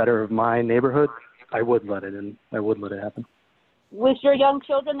for the better of my neighborhood, I would let it in. I would let it happen. With your young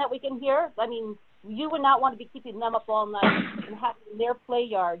children that we can hear? I mean, you would not want to be keeping them up all night and having their play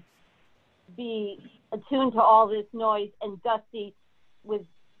yard be attuned to all this noise and dusty with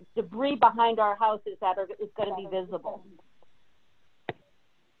debris behind our houses that is going to be visible.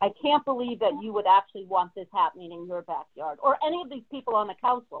 I can't believe that you would actually want this happening in your backyard, or any of these people on the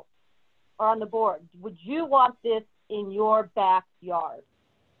council or on the board. Would you want this in your backyard?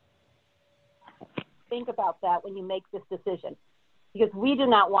 Think about that when you make this decision, because we do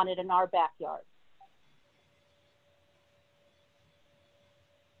not want it in our backyard.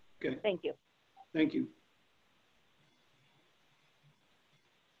 Okay. Thank you. Thank you.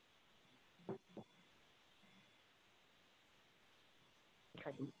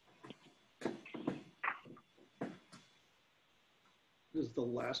 Does the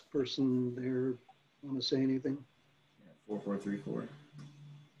last person there want to say anything? 4434.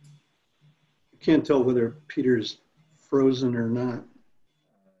 I can't tell whether Peter's frozen or not.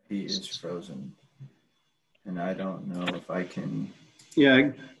 He is frozen. And I don't know if I can.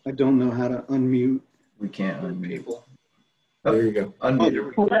 Yeah, I don't know how to unmute. We can't unmute people. Oh, there you go.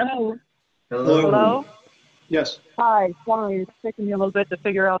 Unmute. Hello. Hello. Hello. Yes. Hi. Sorry, it's taking me a little bit to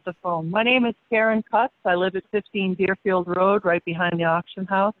figure out the phone. My name is Karen Cutts. I live at 15 Deerfield Road, right behind the auction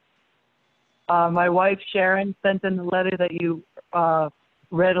house. My wife Sharon sent in the letter that you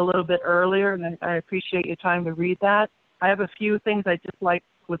read a little bit earlier, and I appreciate your time to read that. I have a few things I just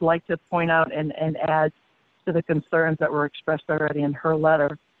would like to point out and add to the concerns that were expressed already in her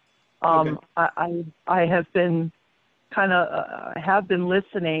letter. Okay. I have been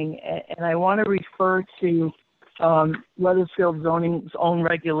listening, and I want to refer to Weathersfield zoning's own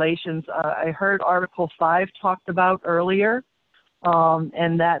regulations. I heard Article 5 talked about earlier,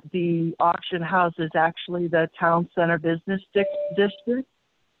 and that the auction house is actually the town center business district.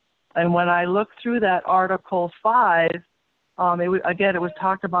 And when I looked through that Article 5, it was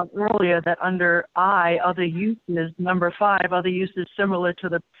talked about earlier that under I, other uses, number 5, other uses similar to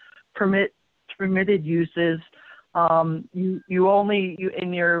the permitted uses, you only,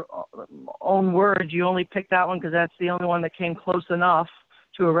 in your own words, you only picked that one because that's the only one that came close enough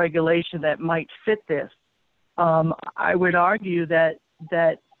to a regulation that might fit this. I would argue that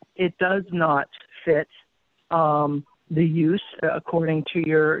it does not fit the use according to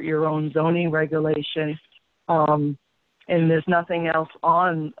your own zoning regulation. And there's nothing else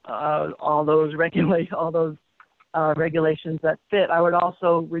on all those regulations that fit. I would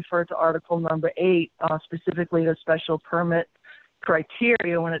also refer to Article number 8, specifically the special permit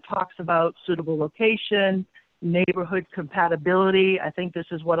criteria when it talks about suitable location, neighborhood compatibility. I think this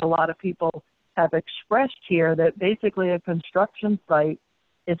is what a lot of people have expressed here, that basically a construction site,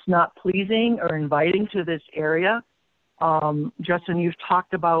 it's not pleasing or inviting to this area. Justin, you've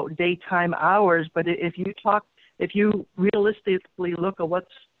talked about daytime hours, but if you realistically look at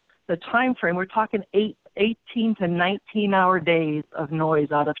what's the time frame, we're talking 18 to 19-hour days of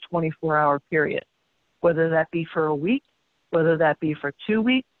noise out of 24-hour period, whether that be for a week, whether that be for 2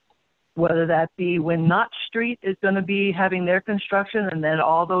 weeks, whether that be when Knott Street is going to be having their construction, and then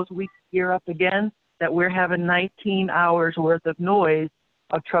all those weeks gear up again, that we're having 19 hours worth of noise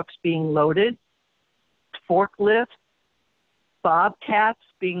of trucks being loaded, forklifts, bobcats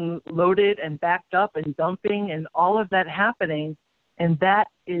being loaded and backed up and dumping, and all of that happening. And that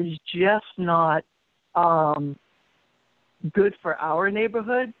is just not good for our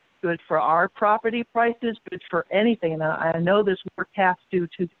neighborhood, good for our property prices, good for anything. And I know this work has to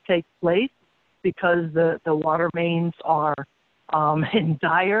take place because the water mains are in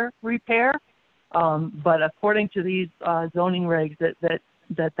dire repair. But according to these zoning regs,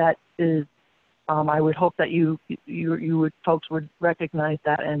 that is, I would hope that you would, folks would recognize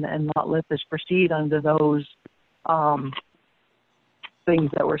that and not let this proceed under those things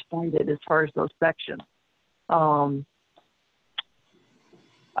that were cited as far as those sections. I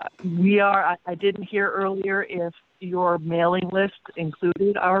didn't hear earlier if your mailing list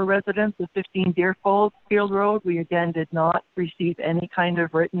included our residents of 15 Deerfield Road. We again did not receive any kind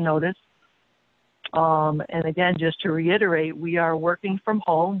of written notice. And again, just to reiterate, we are working from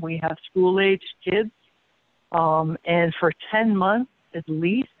home. We have school-aged kids. And for 10 months at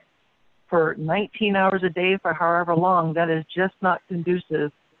least, for 19 hours a day for however long, that is just not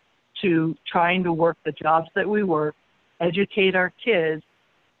conducive to trying to work the jobs that we work, educate our kids,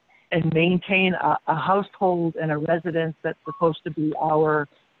 and maintain a household and a residence that's supposed to be our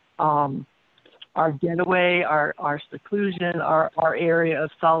getaway, our seclusion, our area of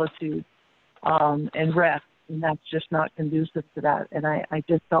solitude and rest. And that's just not conducive to that. And I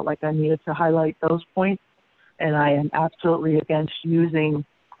just felt like I needed to highlight those points. And I am absolutely against using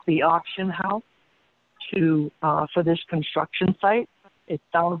the auction house for this construction site. It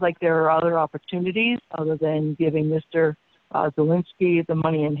sounds like there are other opportunities other than giving Mr. Zielinski the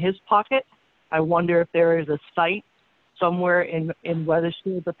money in his pocket. I wonder if there is a site somewhere in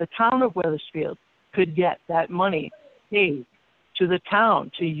Wethersfield that the town of Wethersfield could get that money paid to the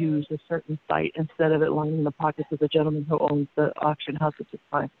town to use a certain site instead of it lining in the pockets of the gentleman who owns the auction house at this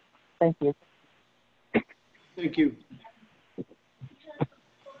time. Thank you. Thank you.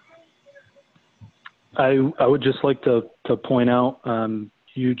 I would just like to point out,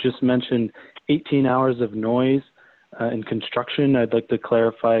 you just mentioned 18 hours of noise in construction. I'd like to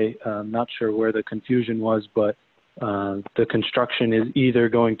clarify, I'm not sure where the confusion was, but the construction is either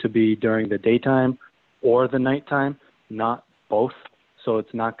going to be during the daytime or the nighttime, not both. So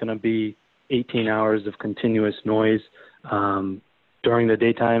it's not going to be 18 hours of continuous noise. During the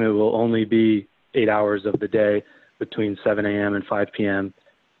daytime, it will only be 8 hours of the day between 7 a.m. and 5 p.m.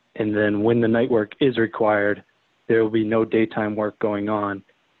 And then when the night work is required, there will be no daytime work going on.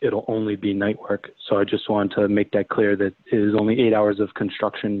 It'll only be night work. So I just wanted to make that clear that it is only 8 hours of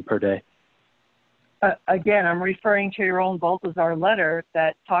construction per day. Again, I'm referring to your own Balthazar letter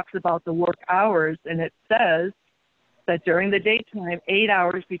that talks about the work hours, and it says that during the daytime, 8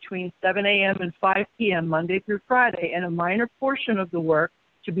 hours between 7 a.m. and 5 p.m., Monday through Friday, and a minor portion of the work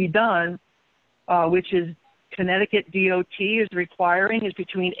to be done, which is Connecticut DOT is requiring, is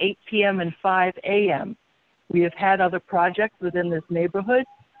between 8 p.m. and 5 a.m. We have had other projects within this neighborhood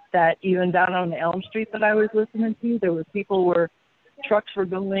that even down on Elm Street that I was listening to, there were people where trucks were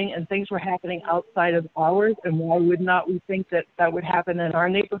going and things were happening outside of hours. And why would not we think that that would happen in our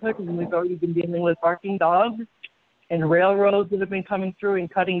neighborhood when we've already been dealing with barking dogs and railroads that have been coming through and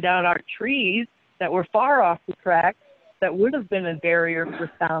cutting down our trees that were far off the track that would have been a barrier for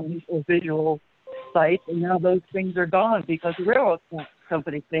sound or visual sites, and now those things are gone because the railroad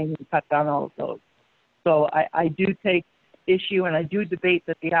company came and cut down all of those. So I do take issue, and I do debate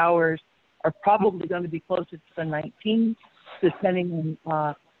that the hours are probably going to be closer to the 19, depending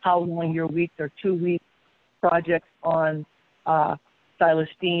on how long your week or 2 week projects on Silas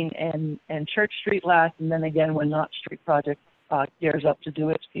Dean and Church Street last, and then again when Knott Street project gears up to do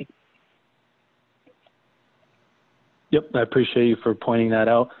its peak. Yep, I appreciate you for pointing that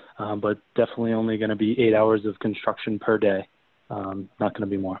out, but definitely only going to be 8 hours of construction per day, not going to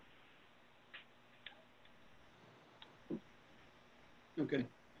be more. Okay.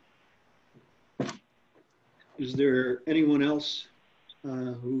 Is there anyone else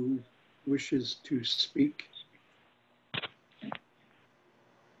who wishes to speak?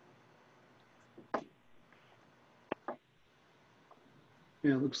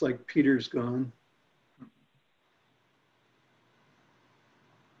 Yeah, it looks like Peter's gone.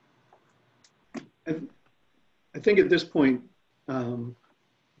 I think at this point, you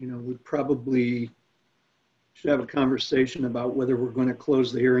know, we probably should have a conversation about whether we're going to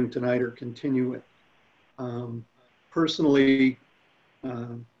close the hearing tonight or continue it. Personally,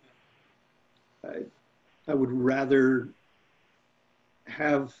 I would rather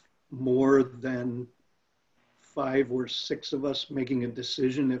have more than 5 or 6 of us making a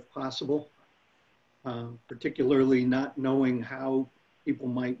decision if possible, particularly not knowing how people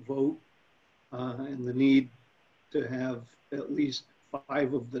might vote and the need to have at least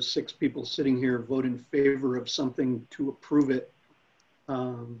 5 of the 6 people sitting here vote in favor of something to approve it.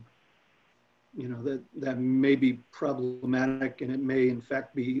 You know, that may be problematic, and it may in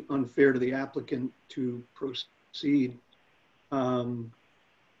fact be unfair to the applicant to proceed. I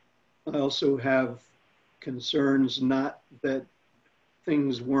also have concerns, not that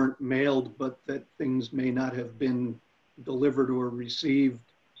things weren't mailed, but that things may not have been delivered or received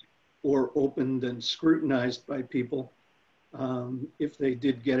or opened and scrutinized by people if they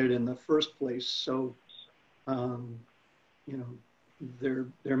did get it in the first place. So, you know,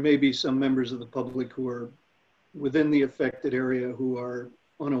 there may be some members of the public who are within the affected area who are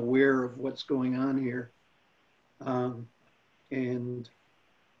unaware of what's going on here. And,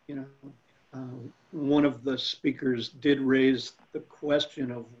 you know, one of the speakers did raise the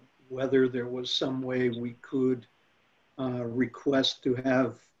question of whether there was some way we could request to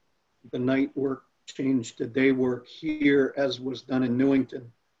have the night work changed to day work here, as was done in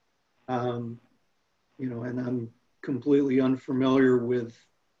Newington. You know, and I'm completely unfamiliar with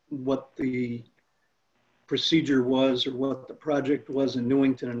what the procedure was or what the project was in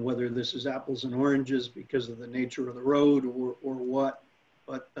Newington, and whether this is apples and oranges because of the nature of the road or what.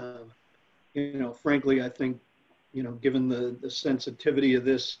 But, you know, frankly, I think, you know, given the sensitivity of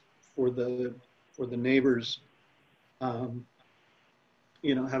this for the neighbors,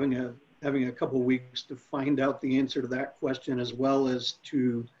 you know, having a couple of weeks to find out the answer to that question, as well as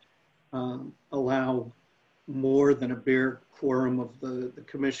to allow more than a bare quorum of the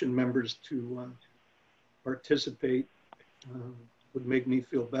commission members to participate would make me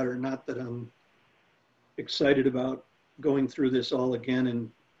feel better. Not that I'm excited about going through this all again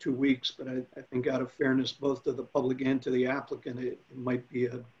in 2 weeks, but I think out of fairness, both to the public and to the applicant, it might be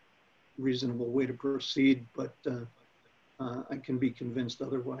a reasonable way to proceed, but I can be convinced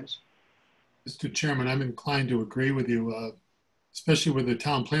otherwise. Mr. Chairman, I'm inclined to agree with you, especially with the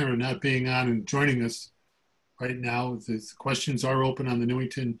town planner not being on and joining us right now. The questions are open on the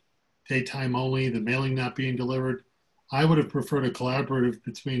Newington daytime only, the mailing not being delivered. I would have preferred a collaborative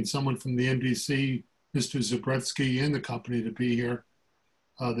between someone from the MDC, Mr. Zabretsky, and the company to be here.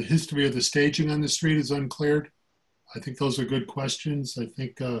 The history of the staging on the street is uncleared. I think those are good questions. I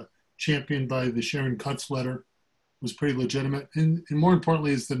think championed by the Sharon Cutts letter was pretty legitimate. And more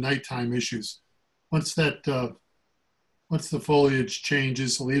importantly is the nighttime issues. Once the foliage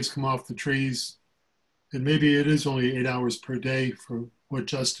changes, the leaves come off the trees, and maybe it is only 8 hours per day for what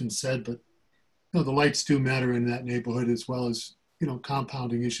Justin said, but you know, the lights do matter in that neighborhood, as well as, you know,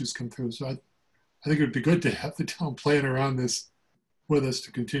 compounding issues come through. So I think it would be good to have the town planner on this with us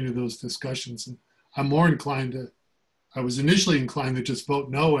to continue those discussions. And I'm more inclined to, I was initially inclined to just vote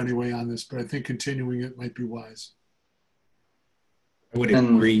no anyway on this, but I think continuing it might be wise. I would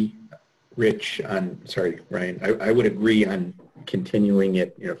agree, Rich, sorry, Ryan, I would agree on continuing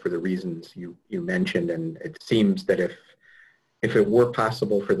it, you know, for the reasons you mentioned. And it seems that if it were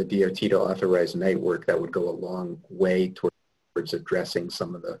possible for the DOT to authorize night work, that would go a long way towards addressing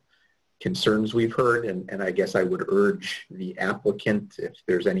some of the concerns we've heard. And I guess I would urge the applicant, if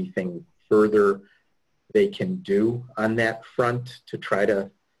there's anything further they can do on that front to try to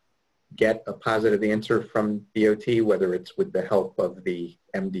get a positive answer from DOT, whether it's with the help of the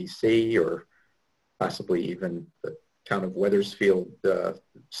MDC or possibly even the town of Weathersfield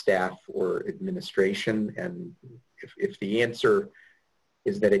staff or administration. And if the answer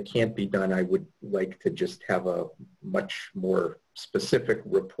is that it can't be done, I would like to just have a much more specific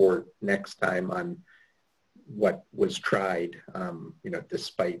report next time on what was tried, you know,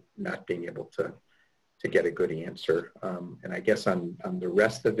 despite not being able to get a good answer. And I guess on the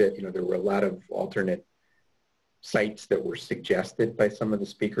rest of it, you know, there were a lot of alternate sites that were suggested by some of the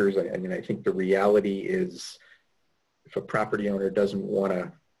speakers. I mean, I think the reality is if a property owner doesn't want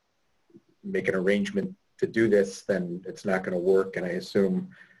to make an arrangement to do this, then it's not going to work. And I assume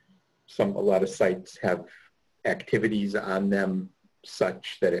a lot of sites have activities on them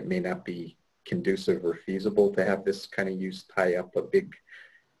such that it may not be conducive or feasible to have this kind of use tie up a big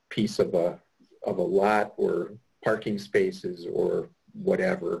piece of a lot or parking spaces or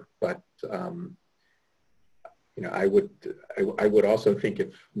whatever. But you know, I would also think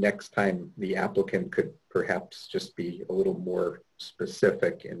if next time the applicant could perhaps just be a little more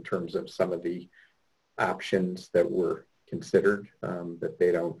specific in terms of some of the options that were considered that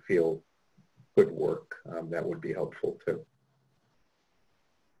they don't feel could work, that would be helpful too.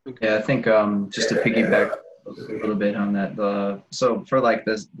 Yeah, I think just to piggyback a little bit on that, so for like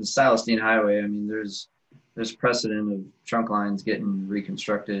the Celestine Highway, I mean, there's precedent of trunk lines getting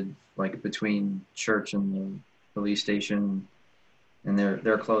reconstructed like between church and the police station, and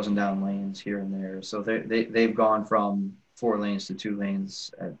they're closing down lanes here and there. So they've gone from 4 lanes to 2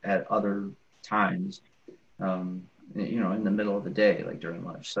 lanes at other times, you know, in the middle of the day, like during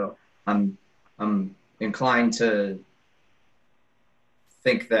lunch. So I'm inclined to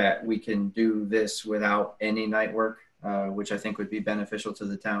think that we can do this without any night work, which I think would be beneficial to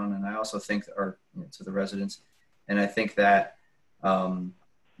the town, and I also think, or you know, to the residents. And I think that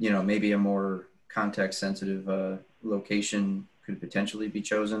you know, maybe a more context-sensitive location could potentially be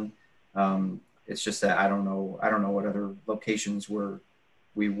chosen. It's just that I don't know what other locations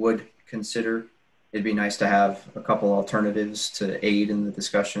we would consider. It'd be nice to have a couple alternatives to aid in the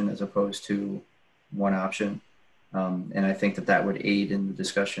discussion as opposed to one option. And I think that would aid in the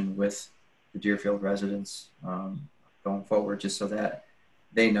discussion with the Deerfield residents going forward, just so that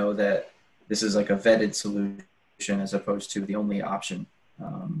they know that this is like a vetted solution as opposed to the only option.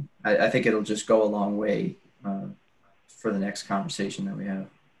 I think it'll just go a long way for the next conversation that we have.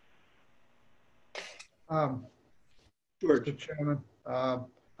 Mr. Chairman,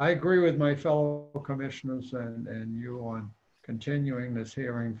 I agree with my fellow commissioners and you on continuing this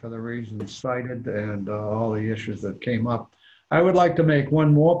hearing for the reasons cited and all the issues that came up. I would like to make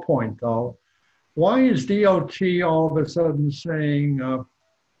one more point though. Why is DOT all of a sudden saying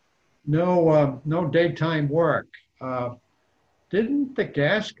no daytime work? Didn't the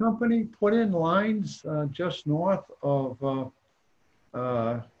gas company put in lines just north of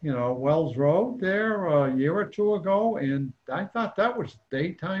you know, Wells Road there a year or 2 ago? And I thought that was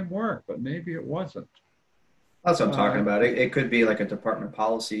daytime work, but maybe it wasn't. That's what I'm talking about. It could be like a department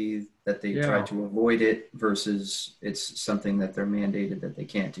policy that they try to avoid it versus it's something that they're mandated that they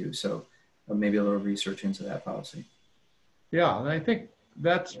can't do. So maybe a little research into that policy. Yeah, and I think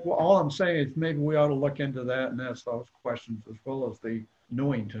that's all I'm saying is maybe we ought to look into that and ask those questions as well as the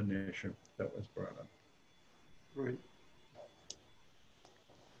Newington issue that was brought up. Right.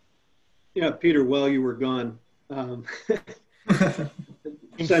 Yeah, Peter, while you were gone,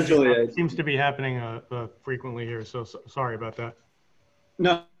 essentially, it seems to be happening frequently here, so sorry about that.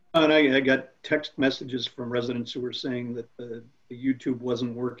 No, and I got text messages from residents who were saying that the YouTube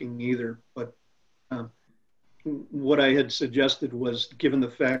wasn't working either. But what I had suggested was, given the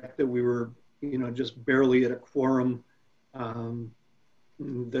fact that we were, you know, just barely at a quorum,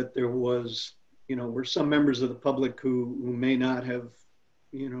 that there was, you know, were some members of the public who may not have,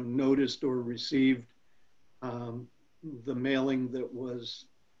 you know, noticed or received the mailing that was,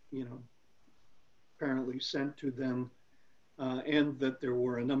 you know, apparently sent to them, and that there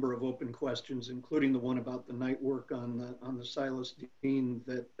were a number of open questions, including the one about the night work on the Celestine,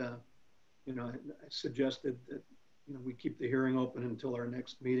 that you know, I suggested that, you know, we keep the hearing open until our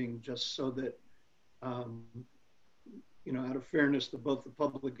next meeting, just so that you know, out of fairness to both the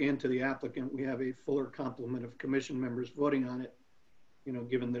public and to the applicant, we have a fuller complement of commission members voting on it. You know,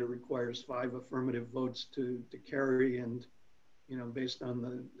 given that it requires 5 affirmative votes to carry, and you know, based on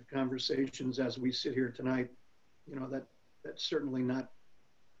the conversations as we sit here tonight, you know, that's certainly not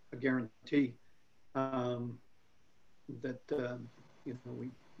a guarantee. That you know, we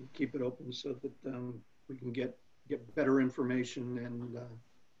keep it open so that we can get better information and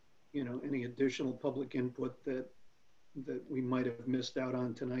you know, any additional public input that we might have missed out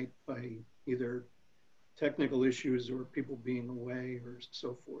on tonight by either technical issues or people being away or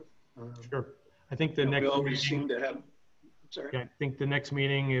so forth. Sure. I think the next meeting, seem to have, sorry. Yeah, I think the next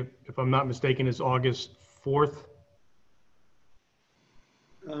meeting, if I'm not mistaken, is August 4th.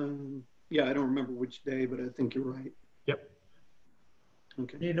 Yeah, I don't remember which day, but I think you're right. Yep.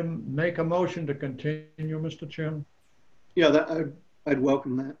 Okay. Need to make a motion to continue, Mr. Chairman? Yeah, I'd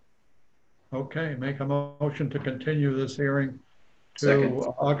welcome that. Okay, make a motion to continue this hearing to Second.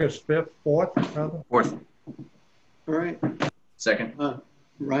 August 5th, 4th, rather? 4th. All right. Second.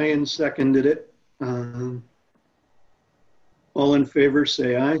 Ryan seconded it. All in favor,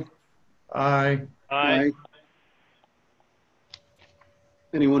 say aye. Aye. Aye.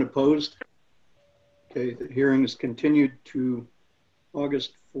 Anyone opposed? Okay, the hearing is continued to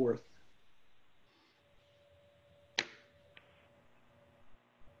August 4th.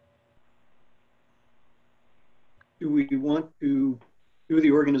 Do we want to do the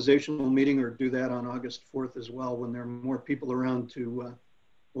organizational meeting or do that on August 4th as well when there are more people around to,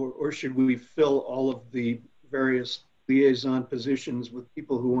 or should we fill all of the various liaison positions with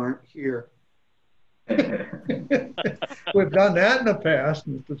people who aren't here? We've done that in the past,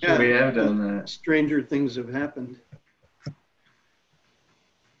 Mr. Yeah, we have done that. Stranger things have happened.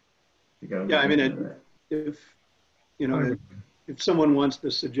 Yeah, I mean, if, you know, if someone wants to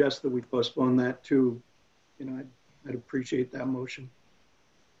suggest that we postpone that too, you know, I'd appreciate that motion.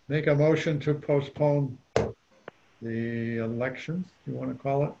 Make a motion to postpone the elections, you want to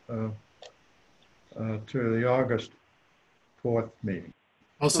call it, to the August 4th meeting.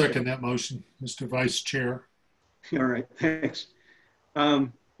 I'll second that motion, Mr. Vice Chair. All right, thanks.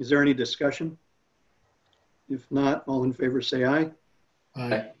 Is there any discussion? If not, all in favor say aye.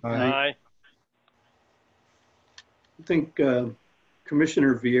 Aye. Aye. I think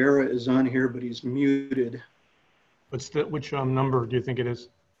Commissioner Vieira is on here, but he's muted. Which number do you think it is?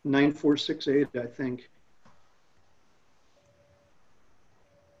 9468, I think.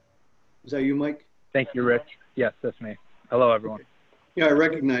 Is that you, Mike? Thank you, Rich. Yes, that's me. Hello, everyone. Okay. Yeah, I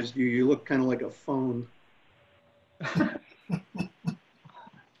recognized you. You look kind of like a phone.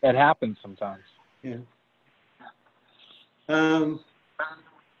 It happens sometimes. Yeah.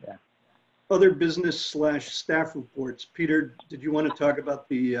 Other business / staff reports. Peter, did you want to talk about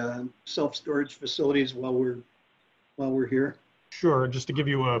the self-storage facilities while we're here? Sure. Just to give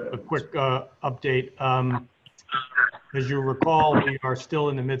you a quick update. As you recall, we are still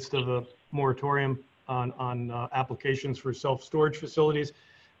in the midst of a moratorium on applications for self-storage facilities.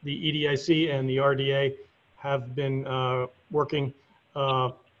 The EDIC and the RDA have been working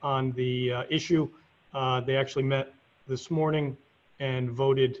on the issue. They actually met this morning and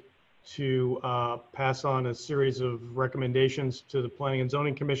voted to pass on a series of recommendations to the Planning and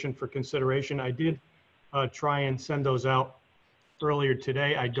Zoning Commission for consideration. I did try and send those out earlier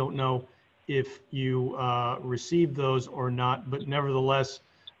today. I don't know if you received those or not, but nevertheless,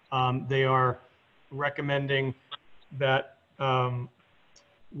 they are recommending that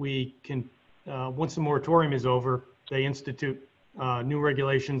we can, once the moratorium is over, they institute new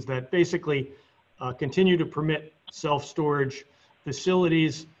regulations that basically continue to permit self-storage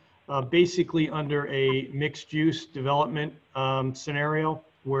facilities basically under a mixed-use development scenario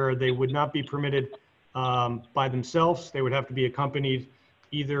where they would not be permitted by themselves. They would have to be accompanied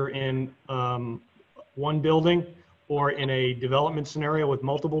either in one building or in a development scenario with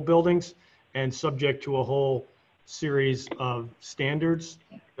multiple buildings and subject to a whole series of standards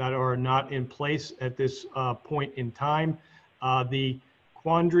that are not in place at this point in time. The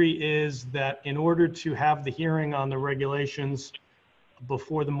quandary is that in order to have the hearing on the regulations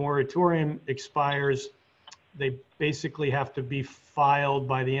before the moratorium expires, they basically have to be filed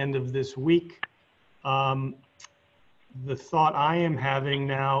by the end of this week. The thought I am having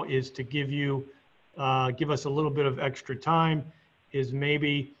now is to give us a little bit of extra time, is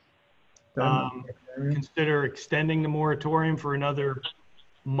maybe consider extending the moratorium for another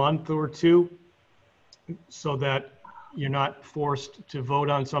month or two so that you're not forced to vote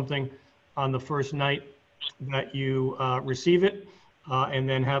on something on the first night that you receive it, and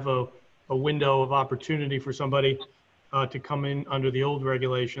then have a window of opportunity for somebody to come in under the old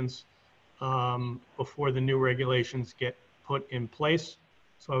regulations before the new regulations get put in place.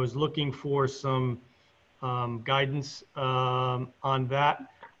 So I was looking for some guidance on that.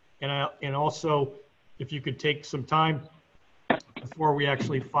 And also, if you could take some time before we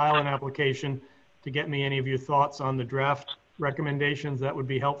actually file an application to get me any of your thoughts on the draft recommendations, that would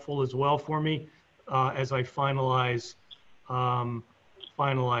be helpful as well for me as I finalize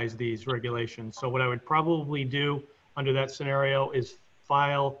these regulations. So what I would probably do under that scenario is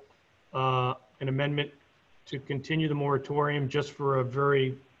file an amendment to continue the moratorium just for a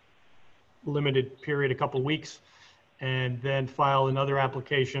very limited period, a couple weeks, and then file another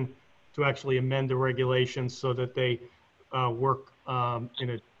application to actually amend the regulations so that they work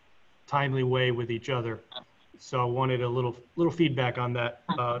in a timely way with each other. So I wanted a little feedback on that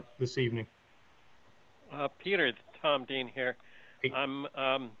this evening. Peter, Tom Dean here. It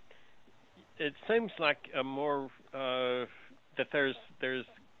seems like a more that there's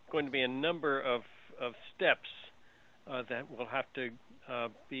going to be a number of steps that will have to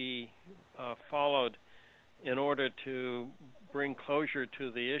be followed in order to bring closure to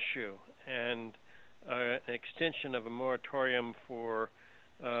the issue, and an extension of a moratorium for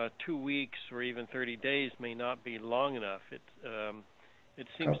 2 weeks or even 30 days may not be long enough. It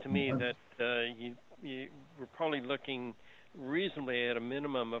seems to me that we're probably looking reasonably at a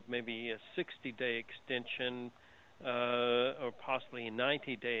minimum of maybe a 60-day extension or possibly a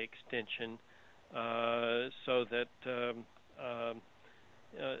 90-day extension so that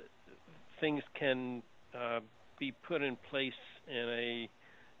things can be put in place in a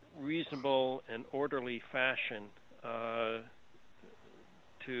reasonable and orderly fashion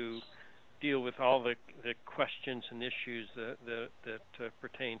to deal with all the questions and issues that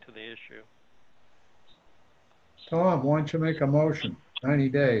pertain to the issue. Tom, why don't you make a motion? 90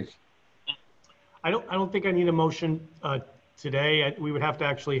 days. I don't think I need a motion today. We would have to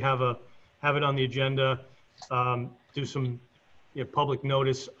actually have it on the agenda, do some public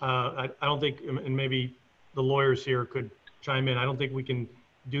notice. I don't think, and maybe the lawyers here could chime in. I don't think we can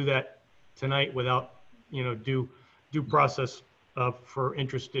do that tonight without due process for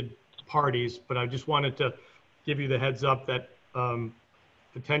interested parties. But I just wanted to give you the heads up that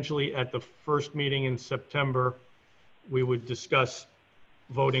potentially at the first meeting in September, we would discuss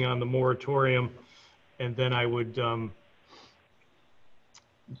voting on the moratorium, and then I would come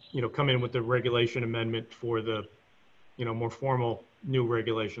in with the regulation amendment for the more formal new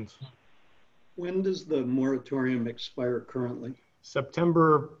regulations. When does the moratorium expire currently?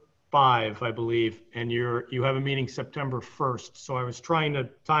 September 5, I believe, and you have a meeting September 1st. So I was trying to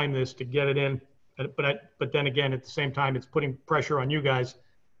time this to get it in, but then again, at the same time, it's putting pressure on you guys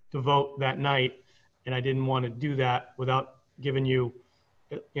to vote that night, and I didn't want to do that without giving you,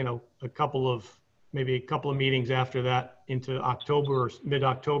 maybe a couple of meetings after that into October or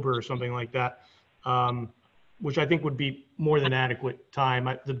mid-October or something like that, which I think would be more than adequate time.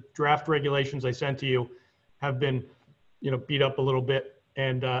 The draft regulations I sent to you have been, beat up a little bit,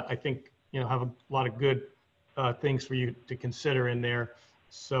 and I think, have a lot of good things for you to consider in there.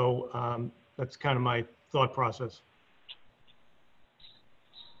 So that's kind of my thought process.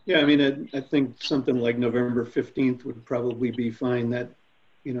 Yeah, I mean, I think something like November 15th would probably be fine. That,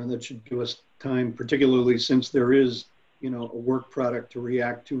 that should give us time, particularly since there is, a work product to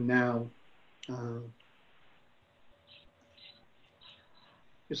react to now.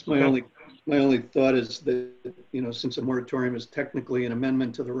 It's my only thought is that, since a moratorium is technically an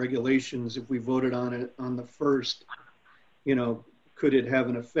amendment to the regulations, if we voted on it on the 1st, could it have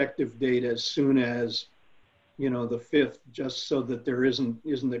an effective date as soon as, the 5th, just so that there isn't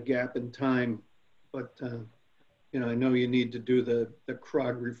a gap in time. But, I know you need to do the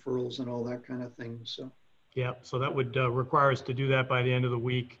CROG referrals and all that kind of thing. So. Yeah, so that would require us to do that by the end of the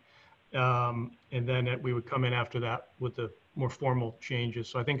week. And then we would come in after that with the more formal changes.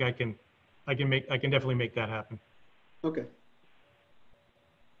 So I think I can definitely make that happen. Okay.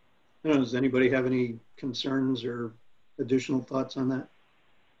 Does anybody have any concerns or additional thoughts on that?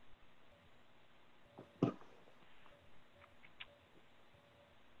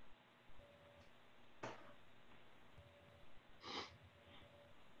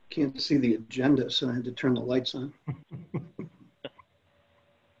 Can't see the agenda, so I had to turn the lights on.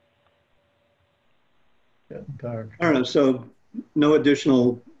 Dark. I don't know, so no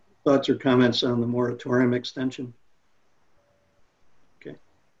additional thoughts or comments on the moratorium extension? Okay.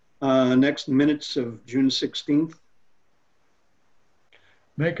 Next, minutes of June 16th.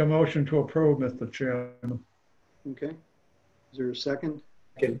 Make a motion to approve, Mr. Chairman. Okay. Is there a second?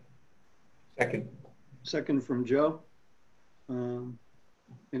 Second. Second from Joe.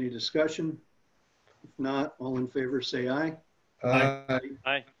 Any discussion? If not, all in favor say aye. Aye.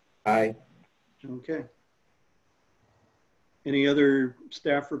 Aye. Aye. Okay. Any other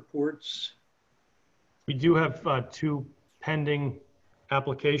staff reports? We do have 2 pending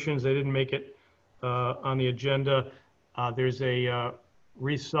applications. They didn't make it on the agenda. There's a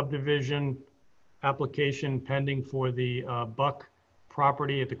re-subdivision application pending for the Buck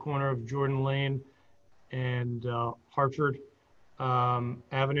property at the corner of Jordan Lane and Hartford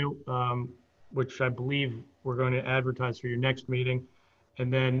Avenue, which I believe we're going to advertise for your next meeting.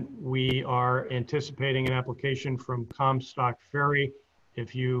 And then we are anticipating an application from Comstock Ferry.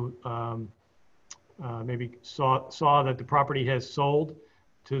 If you maybe saw that the property has sold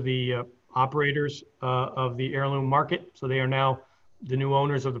to the operators of the Heirloom Market. So they are now the new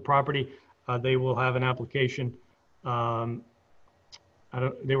owners of the property. They will have an application. They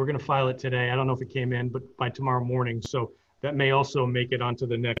were going to file it today. I don't know if it came in, but by tomorrow morning. So that may also make it onto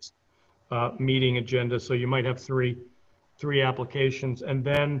the next meeting agenda. So you might have three applications. And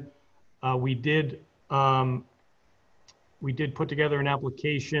then we did put together an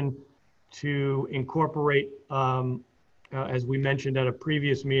application to incorporate, as we mentioned at a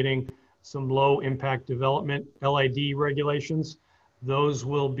previous meeting, some low impact development LID regulations. Those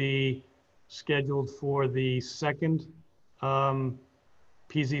will be scheduled for the second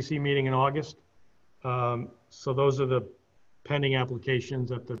PZC meeting in August. So those are the pending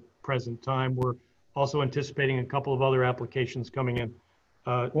applications at the present time. We're also anticipating a couple of other applications coming in.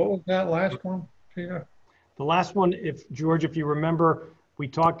 What was that last one, Peter? The last one, George, if you remember, we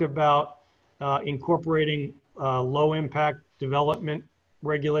talked about incorporating low impact development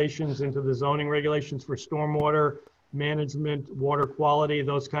regulations into the zoning regulations for stormwater management, water quality,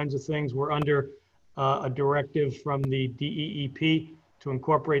 those kinds of things. We're under a directive from the DEEP to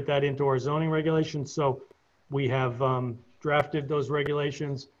incorporate that into our zoning regulations. So we have drafted those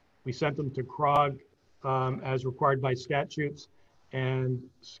regulations. We sent them to CROG as required by statutes and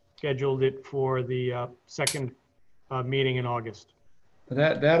scheduled it for the second meeting in August.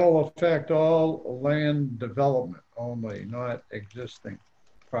 That'll affect all land development only, not existing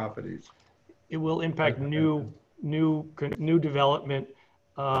properties. It will impact new development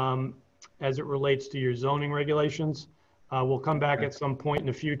as it relates to your zoning regulations. We'll come back at some point in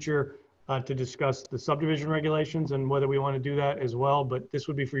the future to discuss the subdivision regulations and whether we want to do that as well, but this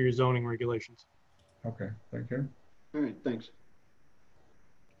would be for your zoning regulations. Okay, thank you. All right, thanks.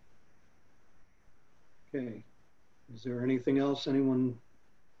 Okay, is there anything else?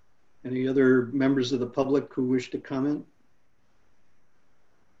 Any other members of the public who wish to comment?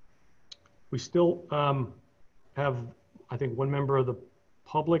 We still have, I think, one member of the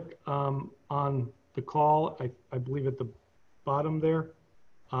public on the call. I believe at the bottom there.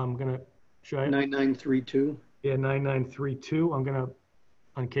 I'm gonna show you. 9932. Yeah, 9932. I'm gonna,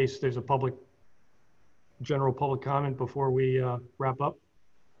 in case there's a general public comment before we wrap up.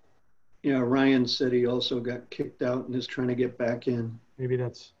 Yeah, Ryan said he also got kicked out and is trying to get back in. Maybe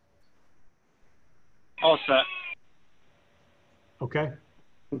that's All set. okay.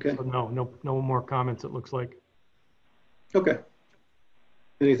 Okay. So no more comments, it looks like. Okay.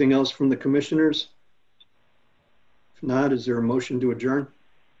 Anything else from the commissioners? If not, is there a motion to adjourn?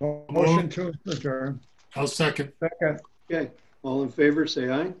 Motion to adjourn. I'll second. Second. Okay, all in favor, say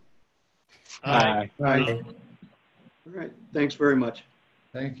aye. Aye. Aye. All right, thanks very much.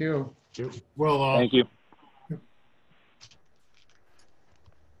 Thank you. Well, Thank you.